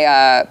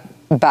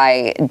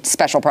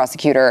Special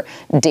Prosecutor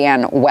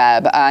Dan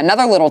Webb.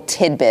 Another little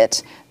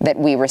tidbit that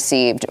we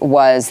received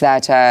was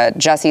that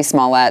Jussie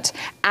Smollett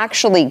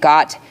actually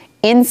got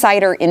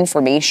insider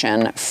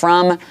information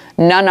from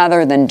none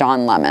other than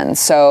Don Lemon.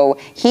 So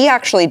he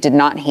actually did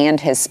not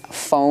hand his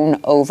phone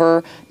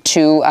over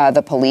to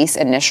the police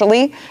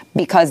initially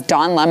because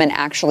Don Lemon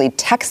actually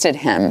texted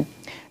him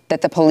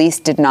that the police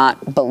did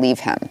not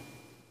believe him,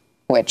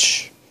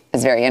 which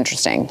is very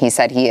interesting. He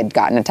said he had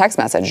gotten a text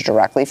message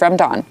directly from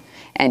Don.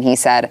 And he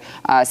said,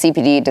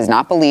 CPD does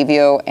not believe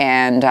you,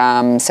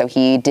 and so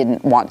he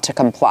didn't want to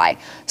comply.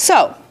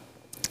 So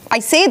I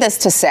say this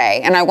to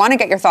say, and I want to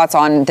get your thoughts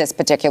on this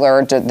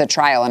particular, the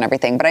trial and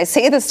everything, but I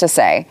say this to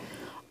say,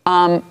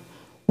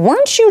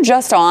 weren't you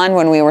just on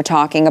when we were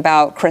talking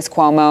about Chris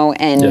Cuomo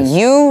and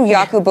you,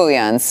 Jaco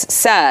Booyens,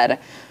 said,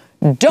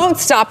 don't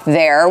stop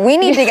there. We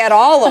need to get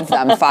all of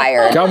them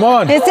fired. Come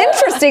on. It's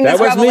interesting, this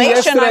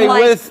revelation.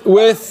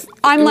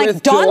 I'm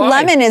like, Don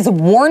Lemon is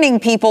warning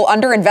people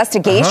under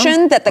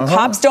investigation that the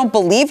cops don't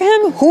believe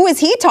him? Who is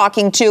he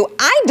talking to?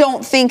 I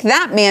don't think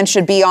that man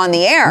should be on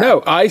the air.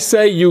 No, I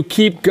say you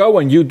keep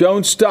going. You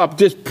don't stop.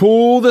 Just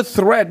pull the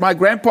thread. My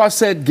grandpa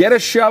said, get a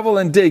shovel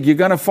and dig. You're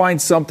going to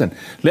find something.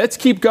 Let's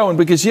keep going,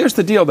 because here's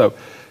the deal, though.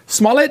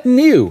 Smollett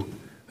knew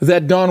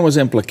that Don was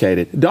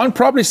implicated. Don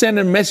probably sent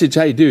him a message,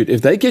 hey, dude,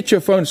 if they get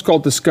your phone, it's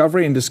called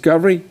Discovery, and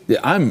Discovery,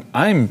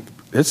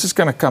 this is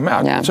going to come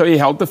out. Yeah. So he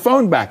held the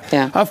phone back.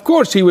 Yeah. Of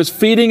course, he was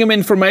feeding him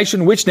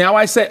information, which now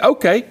I say,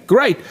 okay,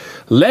 great.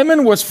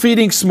 Lemon was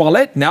feeding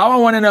Smollett. Now I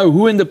want to know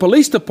who in the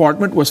police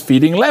department was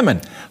feeding Lemon.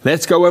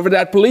 Let's go over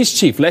that police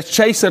chief. Let's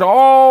chase it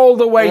all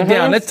the way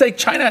down. Let's take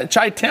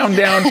Chi-Town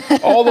down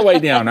all the way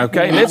down,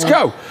 okay? Let's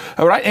go.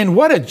 All right, and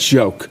what a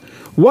joke.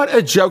 What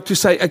a joke to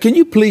say, can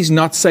you please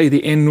not say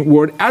the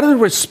N-word out of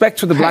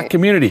respect for the black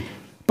community?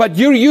 but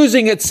you're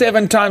using it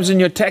 7 times in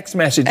your text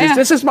messages.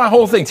 This is my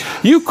whole thing.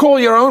 You call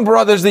your own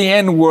brothers the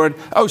N-word.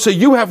 Oh, so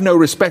you have no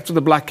respect for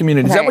the black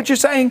community. Is that what you're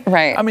saying?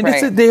 Right. I mean,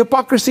 the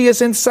hypocrisy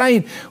is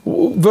insane.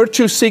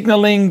 Virtue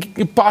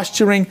signaling,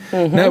 posturing.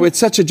 No, it's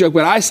such a joke.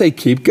 But I say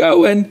keep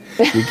going.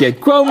 You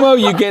get Cuomo,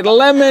 you get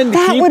Lemon,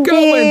 keep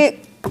going.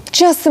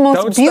 Just the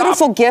most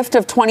beautiful gift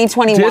of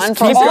 2021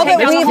 for all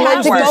that we've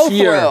had to go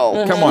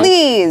through. Come on.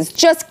 Please,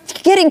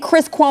 just getting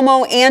Chris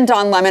Cuomo and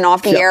Don Lemon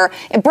off the air.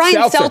 And Brian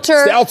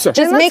Stelter,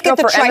 just make it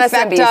the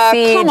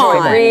trifecta. Come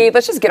on.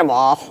 Let's just get them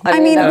all. I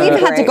mean, we've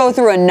had to go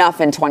through enough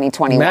in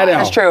 2021.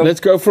 That's true. Let's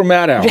go for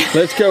Maddow.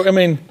 Let's go. I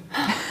mean,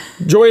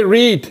 Joy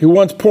Reid, who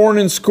wants porn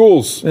in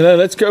schools.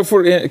 Let's go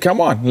for,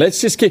 come on. Let's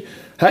just keep,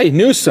 hey,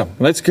 Newsom,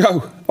 let's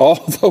go all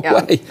the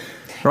way.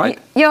 Right?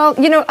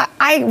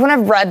 I when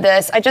I've read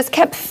this, I just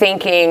kept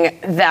thinking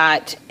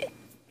that,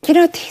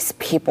 these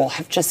people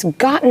have just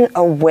gotten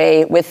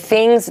away with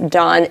things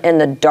done in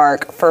the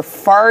dark for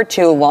far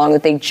too long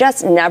that they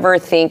just never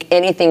think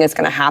anything is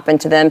going to happen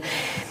to them.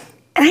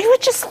 And I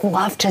would just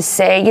love to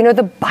say,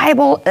 the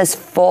Bible is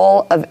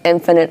full of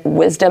infinite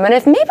wisdom. And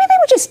if maybe they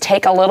would just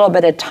take a little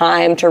bit of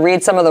time to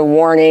read some of the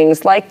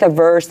warnings, like the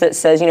verse that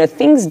says,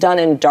 things done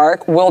in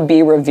dark will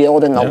be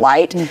revealed in the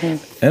light.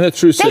 Mm-hmm. And the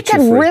truth sets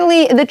you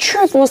free. The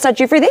truth will set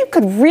you free. They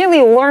could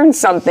really learn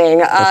something.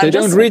 But they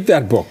don't read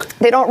that book.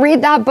 They don't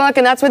read that book,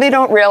 and that's what they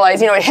don't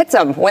realize. It hits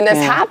them. When this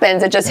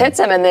happens, it just hits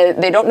them, and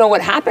they don't know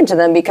what happened to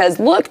them because,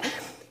 look,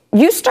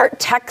 you start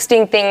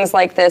texting things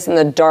like this in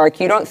the dark,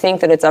 you don't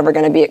think that it's ever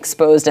going to be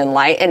exposed in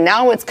light, and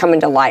now it's coming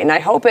to light. And I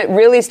hope it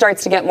really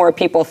starts to get more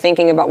people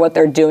thinking about what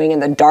they're doing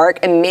in the dark,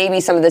 and maybe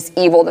some of this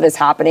evil that is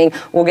happening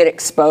will get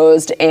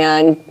exposed,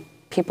 and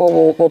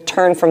people will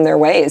turn from their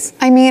ways.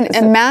 I mean,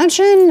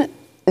 imagine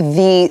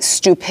the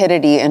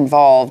stupidity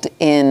involved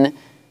in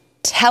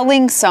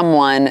telling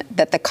someone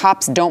that the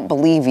cops don't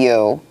believe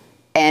you,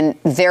 and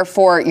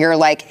therefore you're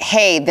like,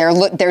 hey,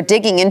 they're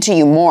digging into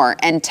you more,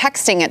 and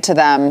texting it to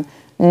them,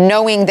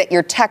 knowing that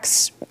your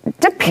text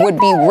would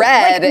be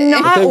read.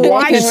 Not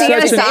watch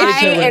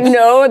CSI and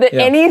know that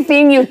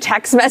anything you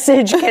text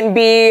message can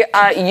be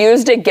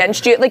used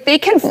against you. Like, they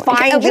can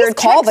find your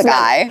call the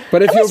guy.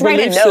 But if your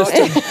belief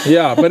system,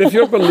 but if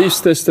your belief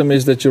system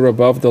is that you're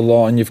above the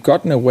law and you've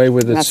gotten away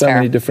with it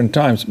many different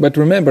times. But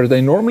remember,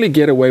 they normally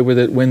get away with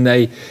it when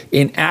they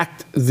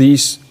enact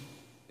these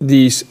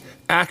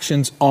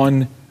actions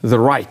on the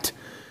right.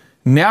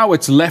 Now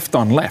it's left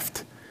on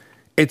left.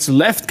 It's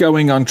left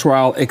going on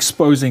trial,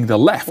 exposing the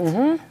left.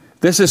 Mm-hmm.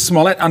 This is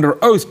Smollett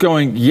under oath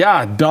going,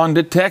 Don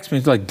did text me.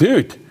 It's like,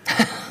 dude,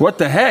 what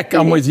the heck?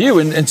 I'm with you.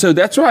 And so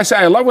that's why I say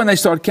I love when they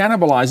start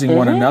cannibalizing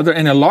one another.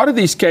 And a lot of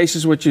these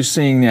cases, what you're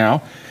seeing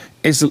now,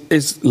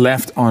 is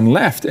left on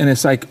left. And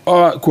it's like,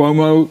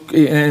 Cuomo,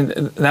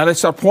 and now they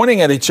start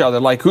pointing at each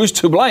other like, who's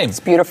to blame? It's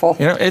beautiful.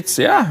 It's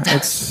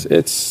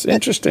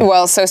interesting.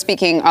 Well, so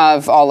speaking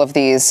of all of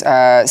these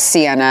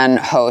CNN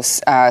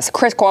hosts,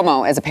 Chris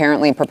Cuomo is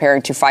apparently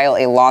preparing to file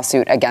a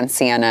lawsuit against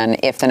CNN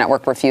if the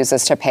network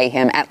refuses to pay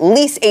him at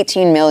least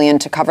 $18 million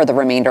to cover the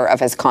remainder of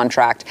his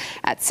contract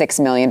at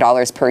 $6 million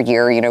per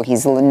year.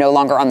 He's no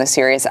longer on the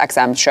Sirius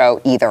XM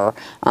show either.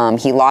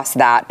 He lost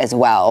that as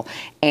well.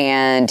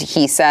 And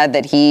he said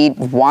that he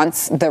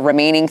wants the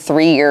remaining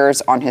 3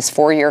 years on his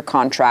 4-year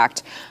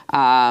contract.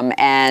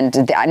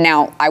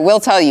 Now, I will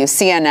tell you,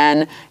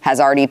 CNN has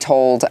already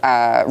told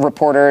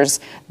reporters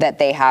that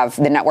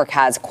the network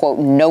has, quote,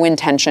 no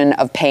intention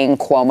of paying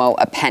Cuomo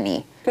a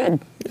penny.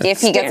 Good.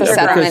 If he gets a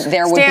settlement,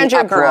 there would be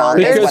uproar.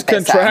 Because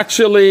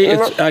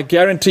contractually, I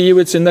guarantee you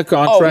it's in the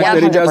contract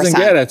that he doesn't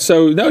get it.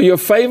 So, no, your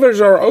favors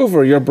are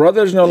over. Your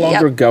brother's no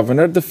longer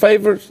governor. The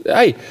favors,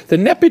 the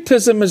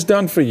nepotism is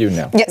done for you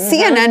now. Yeah,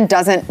 CNN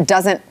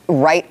doesn't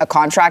write a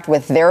contract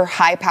with their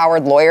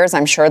high-powered lawyers.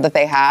 I'm sure that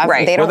they have.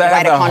 Right. They don't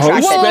write a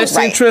contract. Best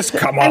interest?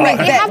 Come on.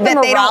 They have the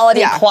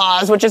morality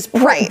clause, which is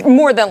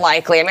more than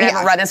likely. I mean, I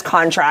haven't read his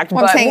contract,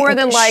 but more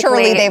than likely.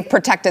 Surely they've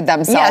protected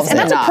themselves Yes, and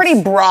that's a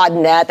pretty broad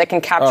net that can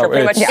capture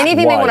pretty much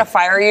anything they want to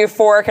fire you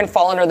for can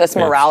fall under this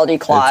morality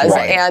clause.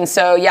 And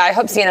so, I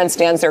hope CNN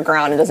stands their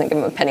ground and doesn't give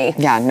them a penny.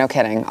 Yeah, no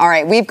kidding. All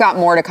right, we've got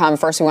more to come.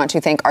 First, we want to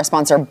thank our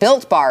sponsor,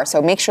 Built Bar.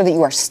 So make sure that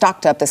you are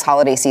stocked up this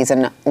holiday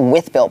season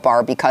with Built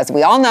Bar, because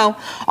we all know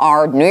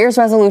our New Year's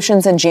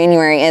resolutions in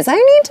January is, I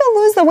need to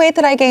lose the weight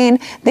that I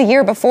gained the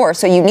year before.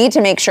 So you need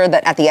to make sure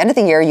that at the end of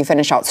the year, you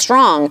finish out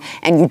strong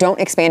and you don't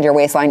expand your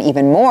waistline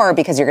even more,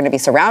 because you're going to be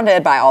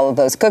surrounded by all of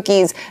those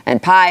cookies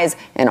and pies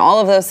and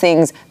all of those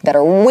things that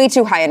are way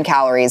too high in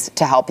calories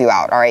to help you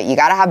out. All right, you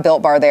got to have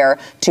Built Bar there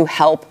to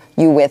help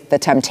you with the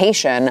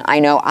temptation. I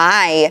know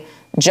I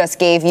just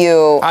gave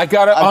you I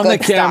got it on the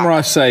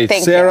camera. Say,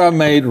 Sarah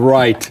made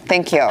right.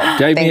 Thank you.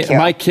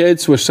 My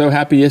kids were so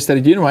happy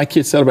yesterday. My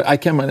kids celebrate. I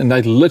came in and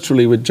they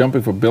literally were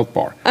jumping for Built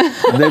Bar.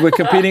 And they were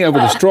competing over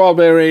the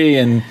strawberry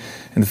and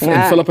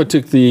Philippa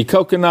took the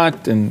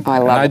coconut, and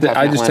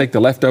I just take the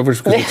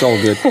leftovers because it's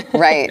all good.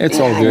 Right. It's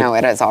all good. No,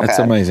 it is all good. It's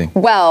amazing.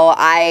 Well,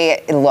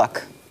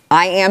 look,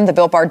 I am the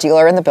Built Bar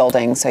dealer in the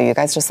building, so you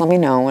guys just let me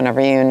know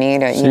whenever you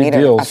need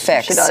a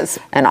fix. She does.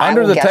 And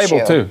Under the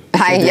table, too.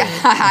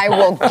 I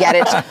will get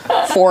it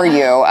for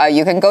you.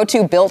 You can go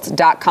to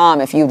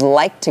built.com if you'd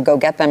like to go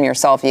get them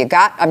yourself.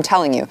 I'm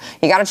telling you,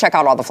 you got to check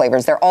out all the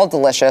flavors. They're all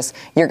delicious.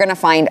 You're going to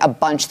find a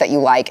bunch that you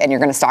like, and you're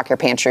going to stock your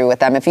pantry with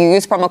them. If you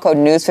use promo code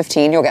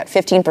NEWS15, you'll get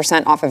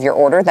 15% off of your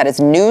order. That is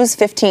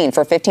NEWS15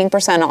 for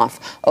 15%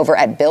 off over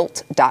at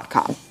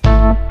built.com.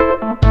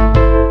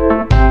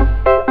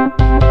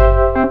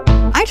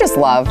 I just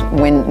love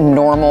when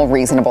normal,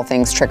 reasonable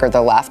things trigger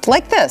the left.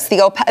 Like this. The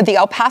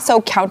El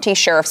Paso County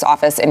Sheriff's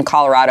Office in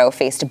Colorado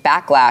faced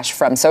backlash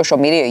from social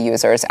media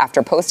users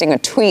after posting a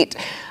tweet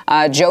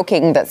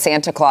joking that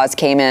Santa Claus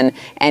came in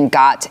and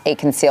got a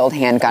concealed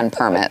handgun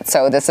permit.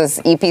 So this is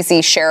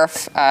EPC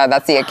Sheriff,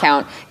 that's the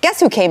account. Guess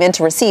who came in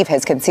to receive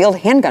his concealed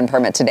handgun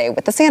permit today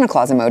with the Santa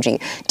Claus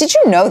emoji? Did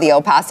you know the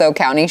El Paso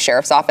County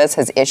Sheriff's Office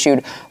has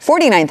issued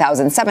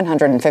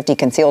 49,750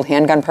 concealed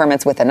handgun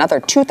permits with another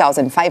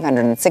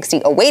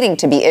 2,560 awaiting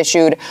to be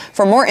issued?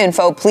 For more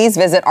info, please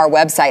visit our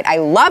website. I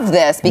love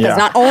this because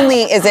not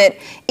only is it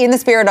in the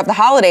spirit of the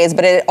holidays,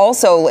 but it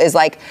also is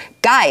like,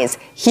 guys,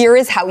 here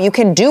is how you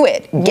can do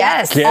it.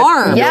 Get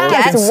armed.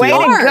 Yes, way to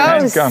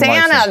go,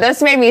 Santa.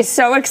 This made me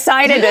so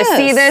excited to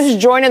see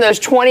this. Joining those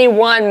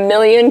 21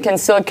 million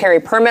concealed carry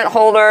permit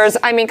holders.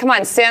 I mean, come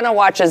on, Santa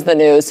watches the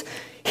news.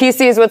 He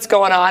sees what's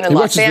going on in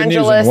Los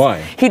Angeles.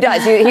 Why? He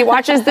does. He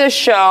watches this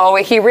show.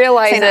 He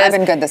realizes. Santa, I've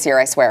been good this year,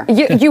 I swear.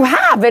 You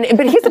have,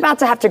 but he's about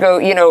to have to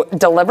go,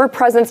 deliver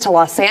presents to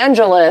Los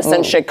Angeles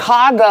and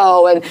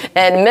Chicago and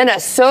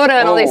Minnesota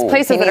and all these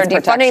places that are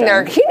defunding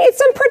there. He needs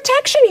some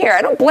protection here.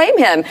 I don't blame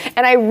him.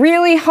 And I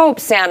really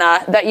hope,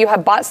 Santa, that you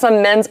have bought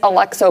some men's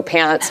Alexo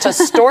pants to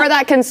store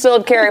that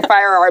concealed carry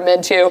firearm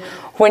into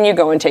when you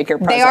go and take your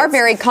presents. They are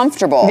very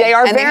comfortable. They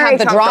are and very they have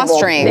the comfortable.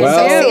 drawstring.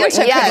 Well,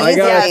 so I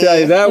got to tell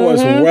you, that was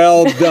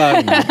well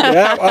done.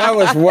 That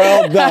was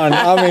well done.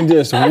 I mean,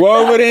 just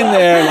wove it in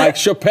there like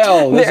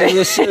Chappelle.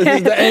 This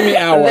is the Amy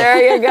hour.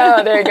 There you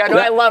go. No,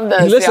 I love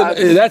this.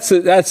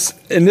 Listen, that's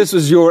and this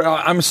was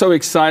I'm so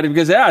excited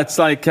because it's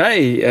like,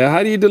 hey,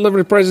 how do you deliver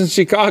the presents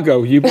in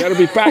Chicago? You better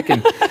be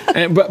packing.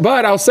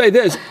 But I'll say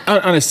this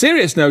on a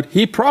serious note,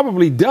 he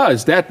probably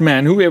does. That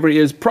man, whoever he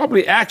is,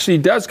 probably actually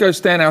does go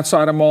stand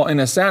outside a mall in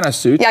a Santa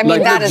suit. Yeah, I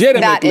mean,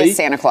 that is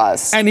Santa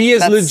Claus. And he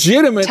is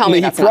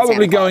legitimately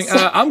probably going,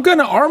 I'm going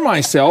to arm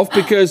myself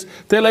because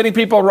they're letting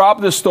people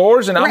rob the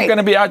stores and I'm going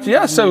to be out.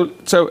 Yeah, so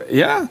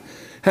yeah.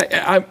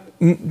 Hey,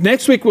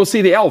 next week we'll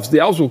see the elves.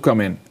 The elves will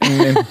come in.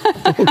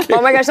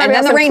 Oh my gosh,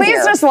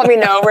 please just let me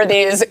know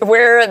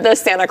where the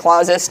Santa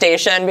Claus is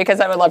stationed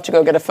because I would love to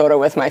go get a photo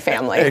with my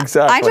family.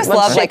 Exactly. I just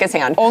love shake his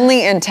hand.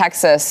 Only in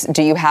Texas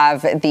do you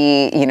have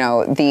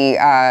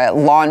the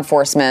law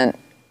enforcement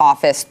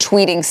office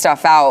tweeting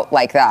stuff out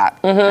like that.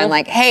 And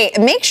like, hey,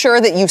 make sure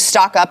that you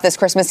stock up this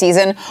Christmas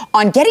season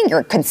on getting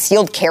your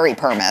concealed carry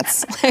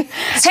permits. Hey,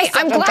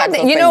 I'm glad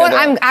that,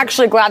 I'm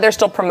actually glad they're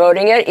still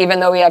promoting it, even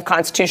though we have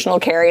constitutional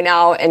carry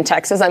now in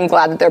Texas. I'm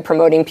glad that they're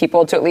promoting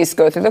people to at least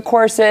go through the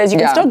courses. You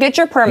can still get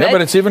your permit. Yeah, but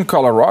it's even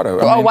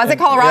Colorado. Was it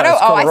Colorado?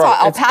 Yeah, I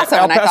saw El Paso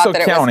and I thought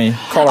that County, it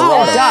was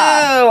Colorado.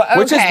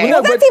 Oh, okay.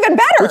 That's even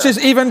better. Which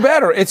is even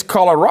better. It's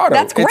Colorado.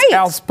 That's great. It's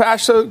El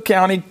Paso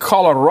County,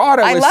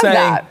 Colorado. I love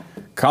that.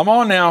 Come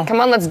on now. Come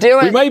on, let's do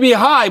it. We may be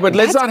high, but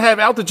let's not have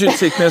altitude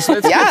sickness.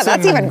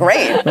 That's even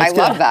great. I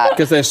love that.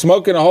 Because they're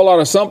smoking a whole lot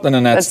of something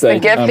in that state.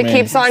 It's the gift that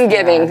keeps on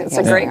giving. It's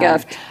a great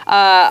gift.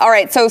 All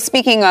right, so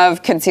speaking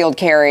of concealed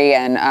carry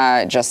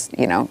and just,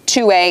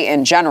 2A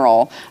in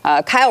general,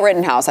 Kyle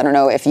Rittenhouse, I don't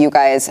know if you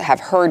guys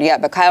have heard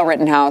yet, but Kyle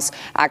Rittenhouse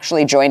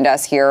actually joined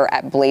us here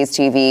at Blaze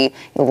TV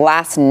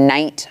last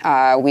night.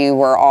 We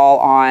were all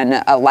on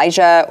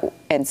Elijah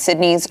and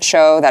Sydney's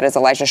show. That is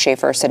Elijah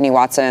Schaefer, Sydney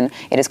Watson.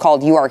 It is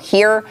called You Are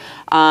Here.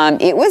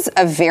 It was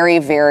a very,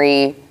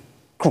 very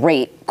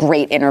great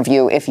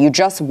interview if you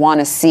just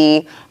want to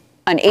see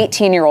an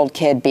 18-year-old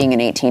kid being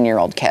an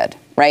 18-year-old kid,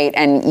 right?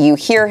 And you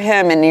hear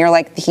him and you're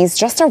like, he's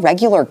just a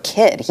regular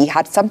kid. He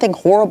had something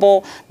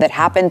horrible that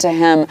happened to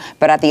him,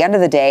 but at the end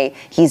of the day,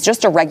 he's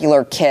just a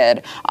regular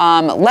kid.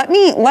 Let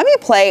me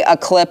play a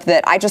clip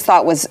that I just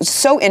thought was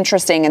so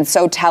interesting and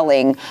so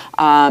telling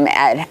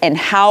and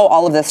how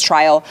all of this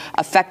trial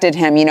affected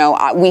him.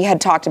 We had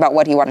talked about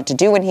what he wanted to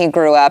do when he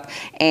grew up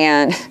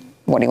and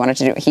what he wanted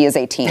to do. He is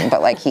 18,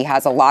 but he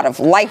has a lot of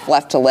life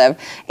left to live.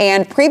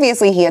 And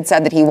previously he had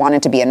said that he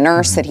wanted to be a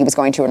nurse, that he was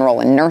going to enroll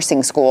in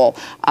nursing school.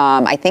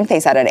 I think they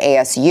said at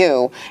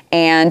ASU.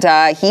 And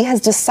he has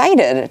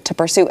decided to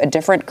pursue a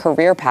different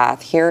career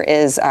path. Here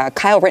is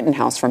Kyle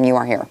Rittenhouse from You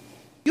Are Here.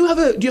 Do you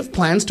have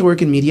plans to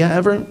work in media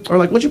ever? Or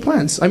what's your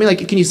plans? I mean,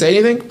 can you say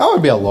anything? I want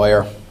to be a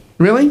lawyer.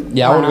 Really?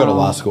 Yeah, I want to go to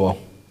law school.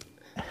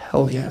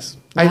 Hell yes.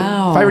 If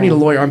I ever need a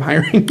lawyer, I'm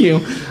hiring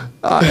you.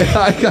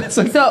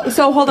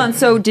 So hold on.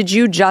 So did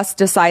you just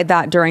decide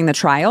that during the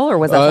trial, or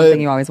was that something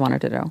you always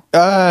wanted to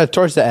do?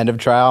 Towards the end of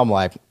trial, I'm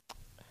like,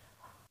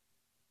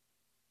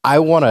 I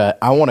want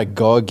to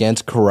go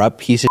against corrupt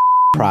piece of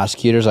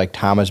prosecutors like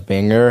Thomas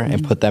Binger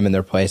and put them in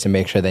their place and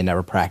make sure they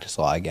never practice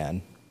law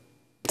again.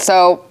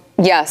 So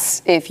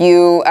Yes, if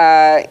you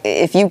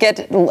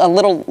get a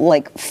little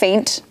like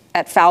faint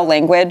at foul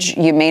language,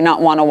 you may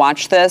not want to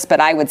watch this, but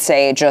I would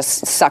say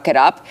just suck it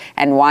up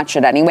and watch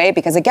it anyway,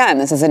 because again,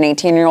 this is an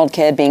 18-year-old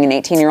kid being an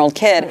 18-year-old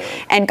kid,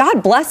 and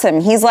God bless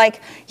him, he's like,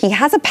 he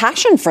has a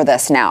passion for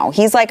this now.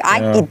 He's like,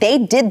 they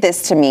did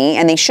this to me,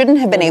 and they shouldn't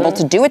have been able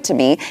to do it to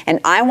me, and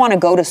I want to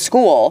go to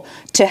school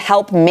to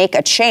help make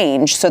a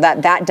change so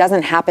that that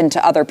doesn't happen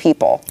to other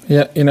people.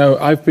 Yeah,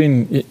 I've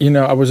been,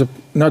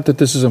 not that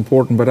this is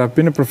important, but I've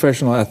been a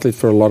professional athlete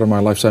for a lot of my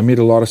life, so I meet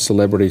a lot of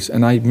celebrities,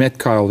 and I met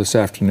Kyle this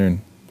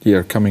afternoon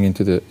here coming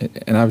into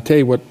and I'll tell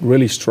you what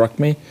really struck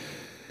me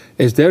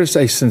is there's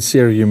a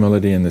sincere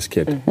humility in this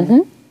kid.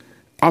 Mm-hmm.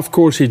 Of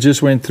course, he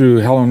just went through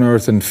hell on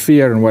earth and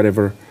fear and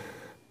whatever,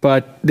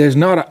 but there's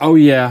not a, oh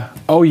yeah,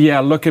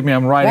 look at me,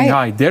 I'm riding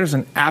high. There's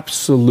an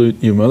absolute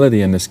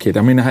humility in this kid.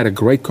 I mean, I had a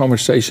great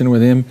conversation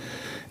with him,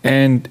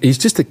 and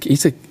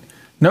he's a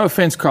no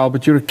offense, Carl,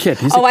 but you're a kid.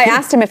 I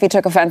asked him if he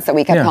took offense that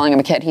we kept calling him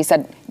a kid. He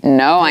said,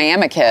 no, I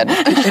am a kid.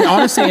 And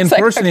honestly, in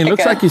person, he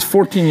looks like he's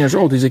 14 years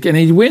old. He's like, and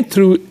he went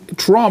through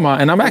trauma,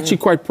 and I'm actually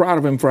quite proud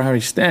of him for how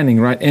he's standing,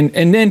 right?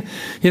 And then,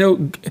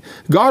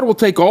 God will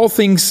take all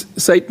things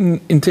Satan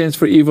intends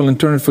for evil and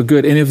turn it for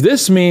good. And if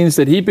this means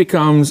that he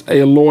becomes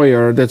a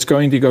lawyer that's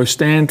going to go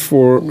stand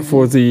for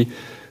the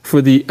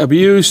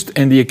abused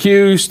and the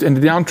accused and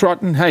the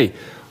downtrodden, hey,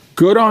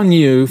 good on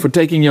you for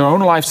taking your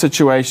own life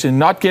situation,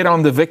 not get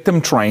on the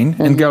victim train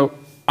and go,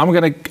 I'm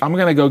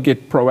gonna go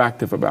get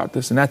proactive about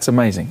this. And that's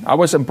amazing. I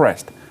was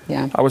impressed.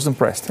 Yeah. I was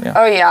impressed. Yeah.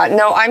 Oh, yeah.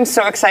 No, I'm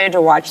so excited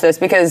to watch this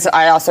because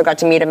I also got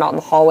to meet him out in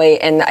the hallway.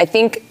 And I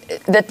think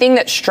the thing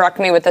that struck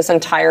me with this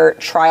entire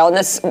trial, and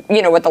this,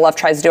 what the left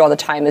tries to do all the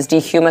time is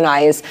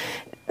dehumanize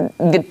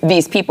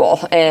these people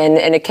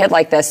and a kid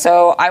like this.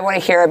 So I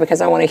want to hear it because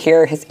I want to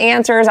hear his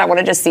answers. I want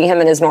to just see him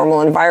in his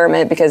normal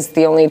environment because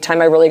the only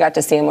time I really got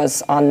to see him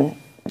was on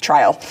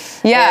trial.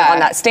 Yeah. On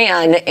that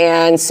stand.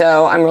 And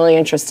so I'm really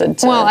interested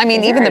to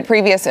even the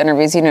previous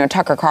interviews,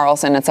 Tucker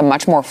Carlson, it's a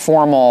much more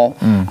formal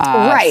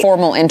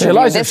formal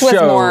interview. This was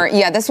more,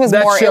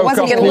 it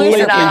wasn't getting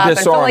loosened up and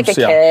felt like a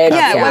kid.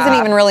 Yeah, it wasn't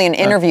even really an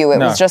interview. It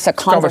was just a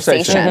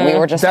conversation. Mm-hmm. We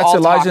were just all talking.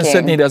 Elijah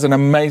Sidney does an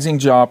amazing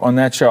job on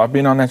that show. I've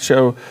been on that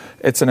show.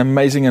 It's an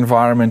amazing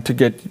environment to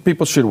get,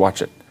 people should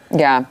watch it.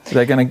 Yeah.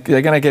 They're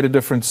gonna get a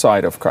different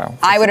side of Kyle.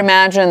 I would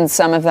imagine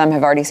some of them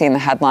have already seen the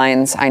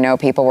headlines. I know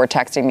people were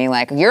texting me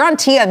like, you're on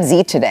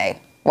TMZ today.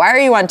 Why are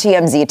you on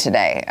TMZ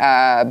today?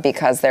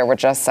 Because there were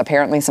just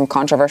apparently some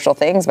controversial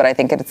things, but I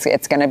think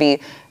it's going to be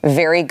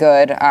very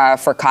good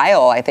for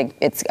Kyle. I think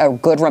it's a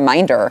good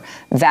reminder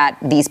that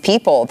these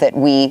people that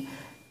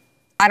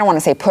I don't want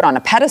to say put on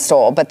a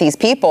pedestal, but these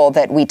people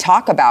that we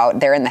talk about,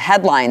 they're in the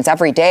headlines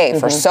every day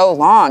for so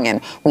long, and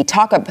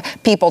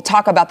people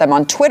talk about them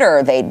on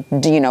Twitter. They,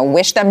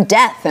 wish them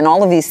death and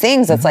all of these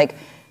things. It's like,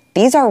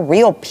 these are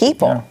real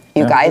people,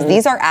 you guys.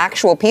 These are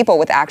actual people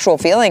with actual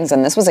feelings,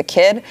 and this was a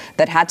kid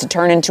that had to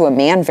turn into a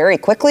man very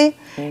quickly,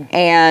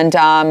 and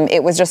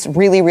it was just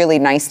really, really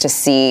nice to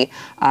see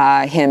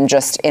him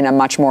just in a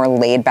much more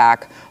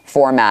laid-back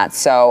format.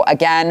 So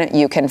again,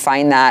 you can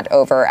find that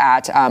over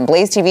at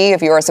Blaze TV.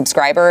 If you're a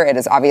subscriber, it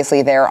is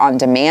obviously there on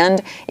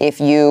demand.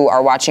 If you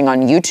are watching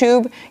on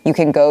YouTube, you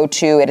can go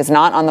to, it is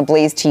not on the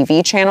Blaze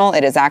TV channel.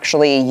 It is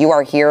actually, You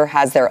Are Here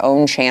has their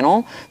own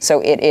channel. So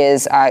it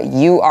is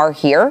You Are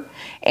Here,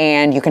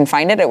 and you can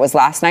find it. It was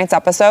last night's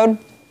episode.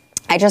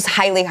 I just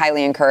highly,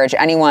 highly encourage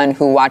anyone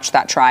who watched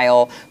that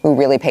trial, who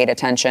really paid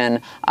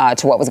attention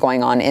to what was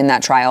going on in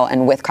that trial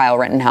and with Kyle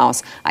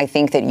Rittenhouse. I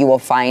think that you will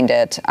find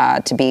it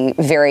to be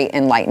very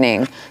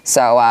enlightening.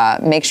 So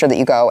make sure that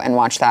you go and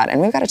watch that.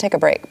 And we've got to take a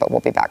break, but we'll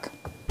be back.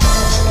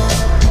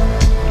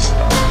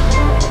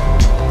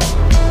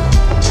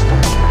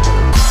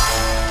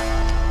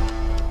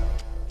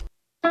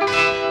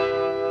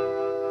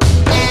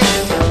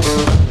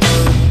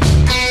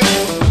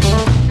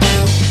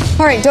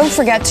 All right, don't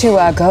forget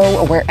to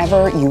go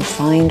wherever you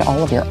find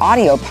all of your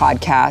audio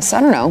podcasts. I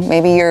don't know,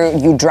 maybe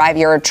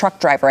you're a truck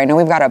driver. I know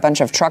we've got a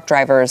bunch of truck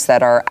drivers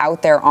that are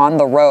out there on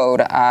the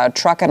road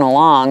trucking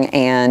along,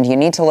 and you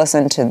need to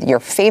listen to your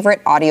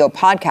favorite audio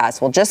podcast.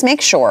 Well, just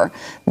make sure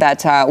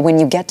that when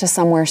you get to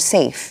somewhere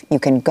safe, you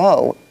can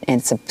go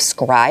and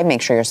subscribe.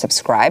 Make sure you're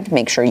subscribed.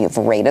 Make sure you've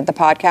rated the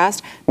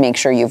podcast. Make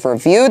sure you've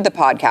reviewed the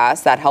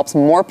podcast. That helps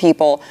more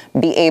people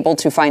be able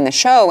to find the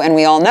show. And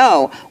we all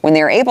know when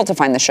they're able to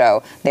find the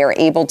show, they're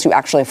able to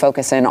actually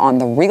focus in on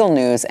the real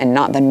news and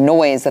not the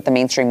noise that the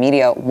mainstream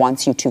media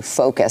wants you to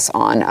focus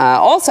on.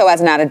 Also, as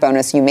an added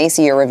bonus, you may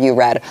see your review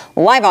read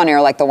live on air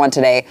like the one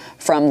today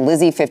from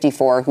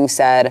Lizzie54, who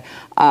said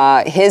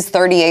his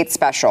 38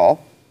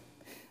 special,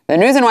 The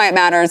News and Why It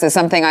Matters, is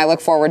something I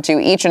look forward to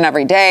each and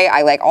every day.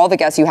 I like all the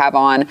guests you have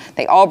on.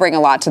 They all bring a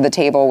lot to the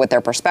table with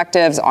their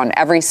perspectives on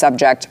every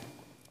subject.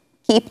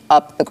 Keep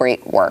up the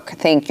great work.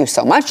 Thank you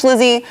so much,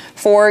 Lizzie,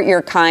 for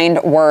your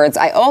kind words.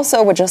 I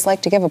also would just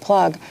like to give a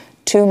plug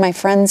to my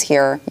friends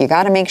here. You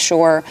got to make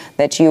sure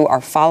that you are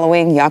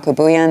following Jaco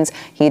Booyens.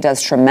 He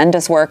does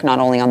tremendous work, not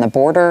only on the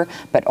border,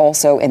 but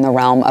also in the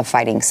realm of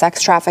fighting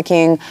sex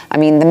trafficking. I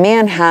mean, the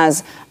man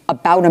has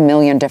about 1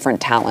 million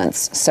different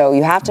talents. So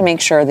you have to make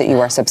sure that you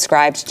are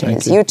subscribed to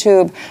his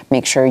YouTube.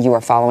 Make sure you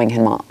are following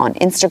him on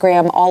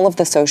Instagram, all of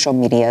the social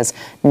medias.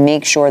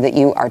 Make sure that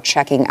you are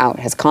checking out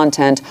his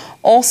content.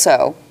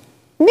 Also,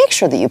 make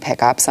sure that you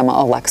pick up some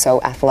Alexo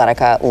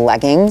Athletica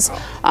leggings.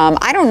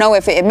 I don't know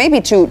if it may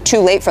be too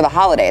late for the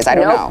holidays. I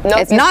don't know. Nope,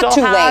 it's not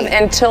too late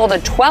until the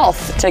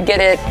 12th to get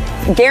it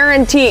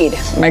guaranteed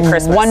by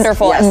Christmas.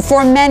 Wonderful, Yes. and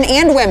for men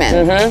and women.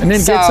 And then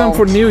get some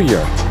for New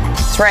Year.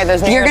 That's right.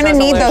 Those New You're Year's going to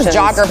need those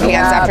resolutions. jogger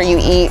pants after you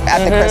eat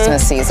at the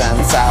Christmas season.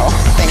 So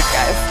thanks,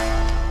 guys.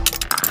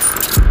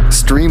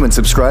 Stream and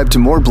subscribe to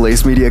more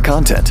Blaze Media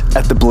content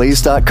at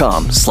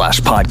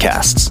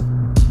theblaze.com/podcasts.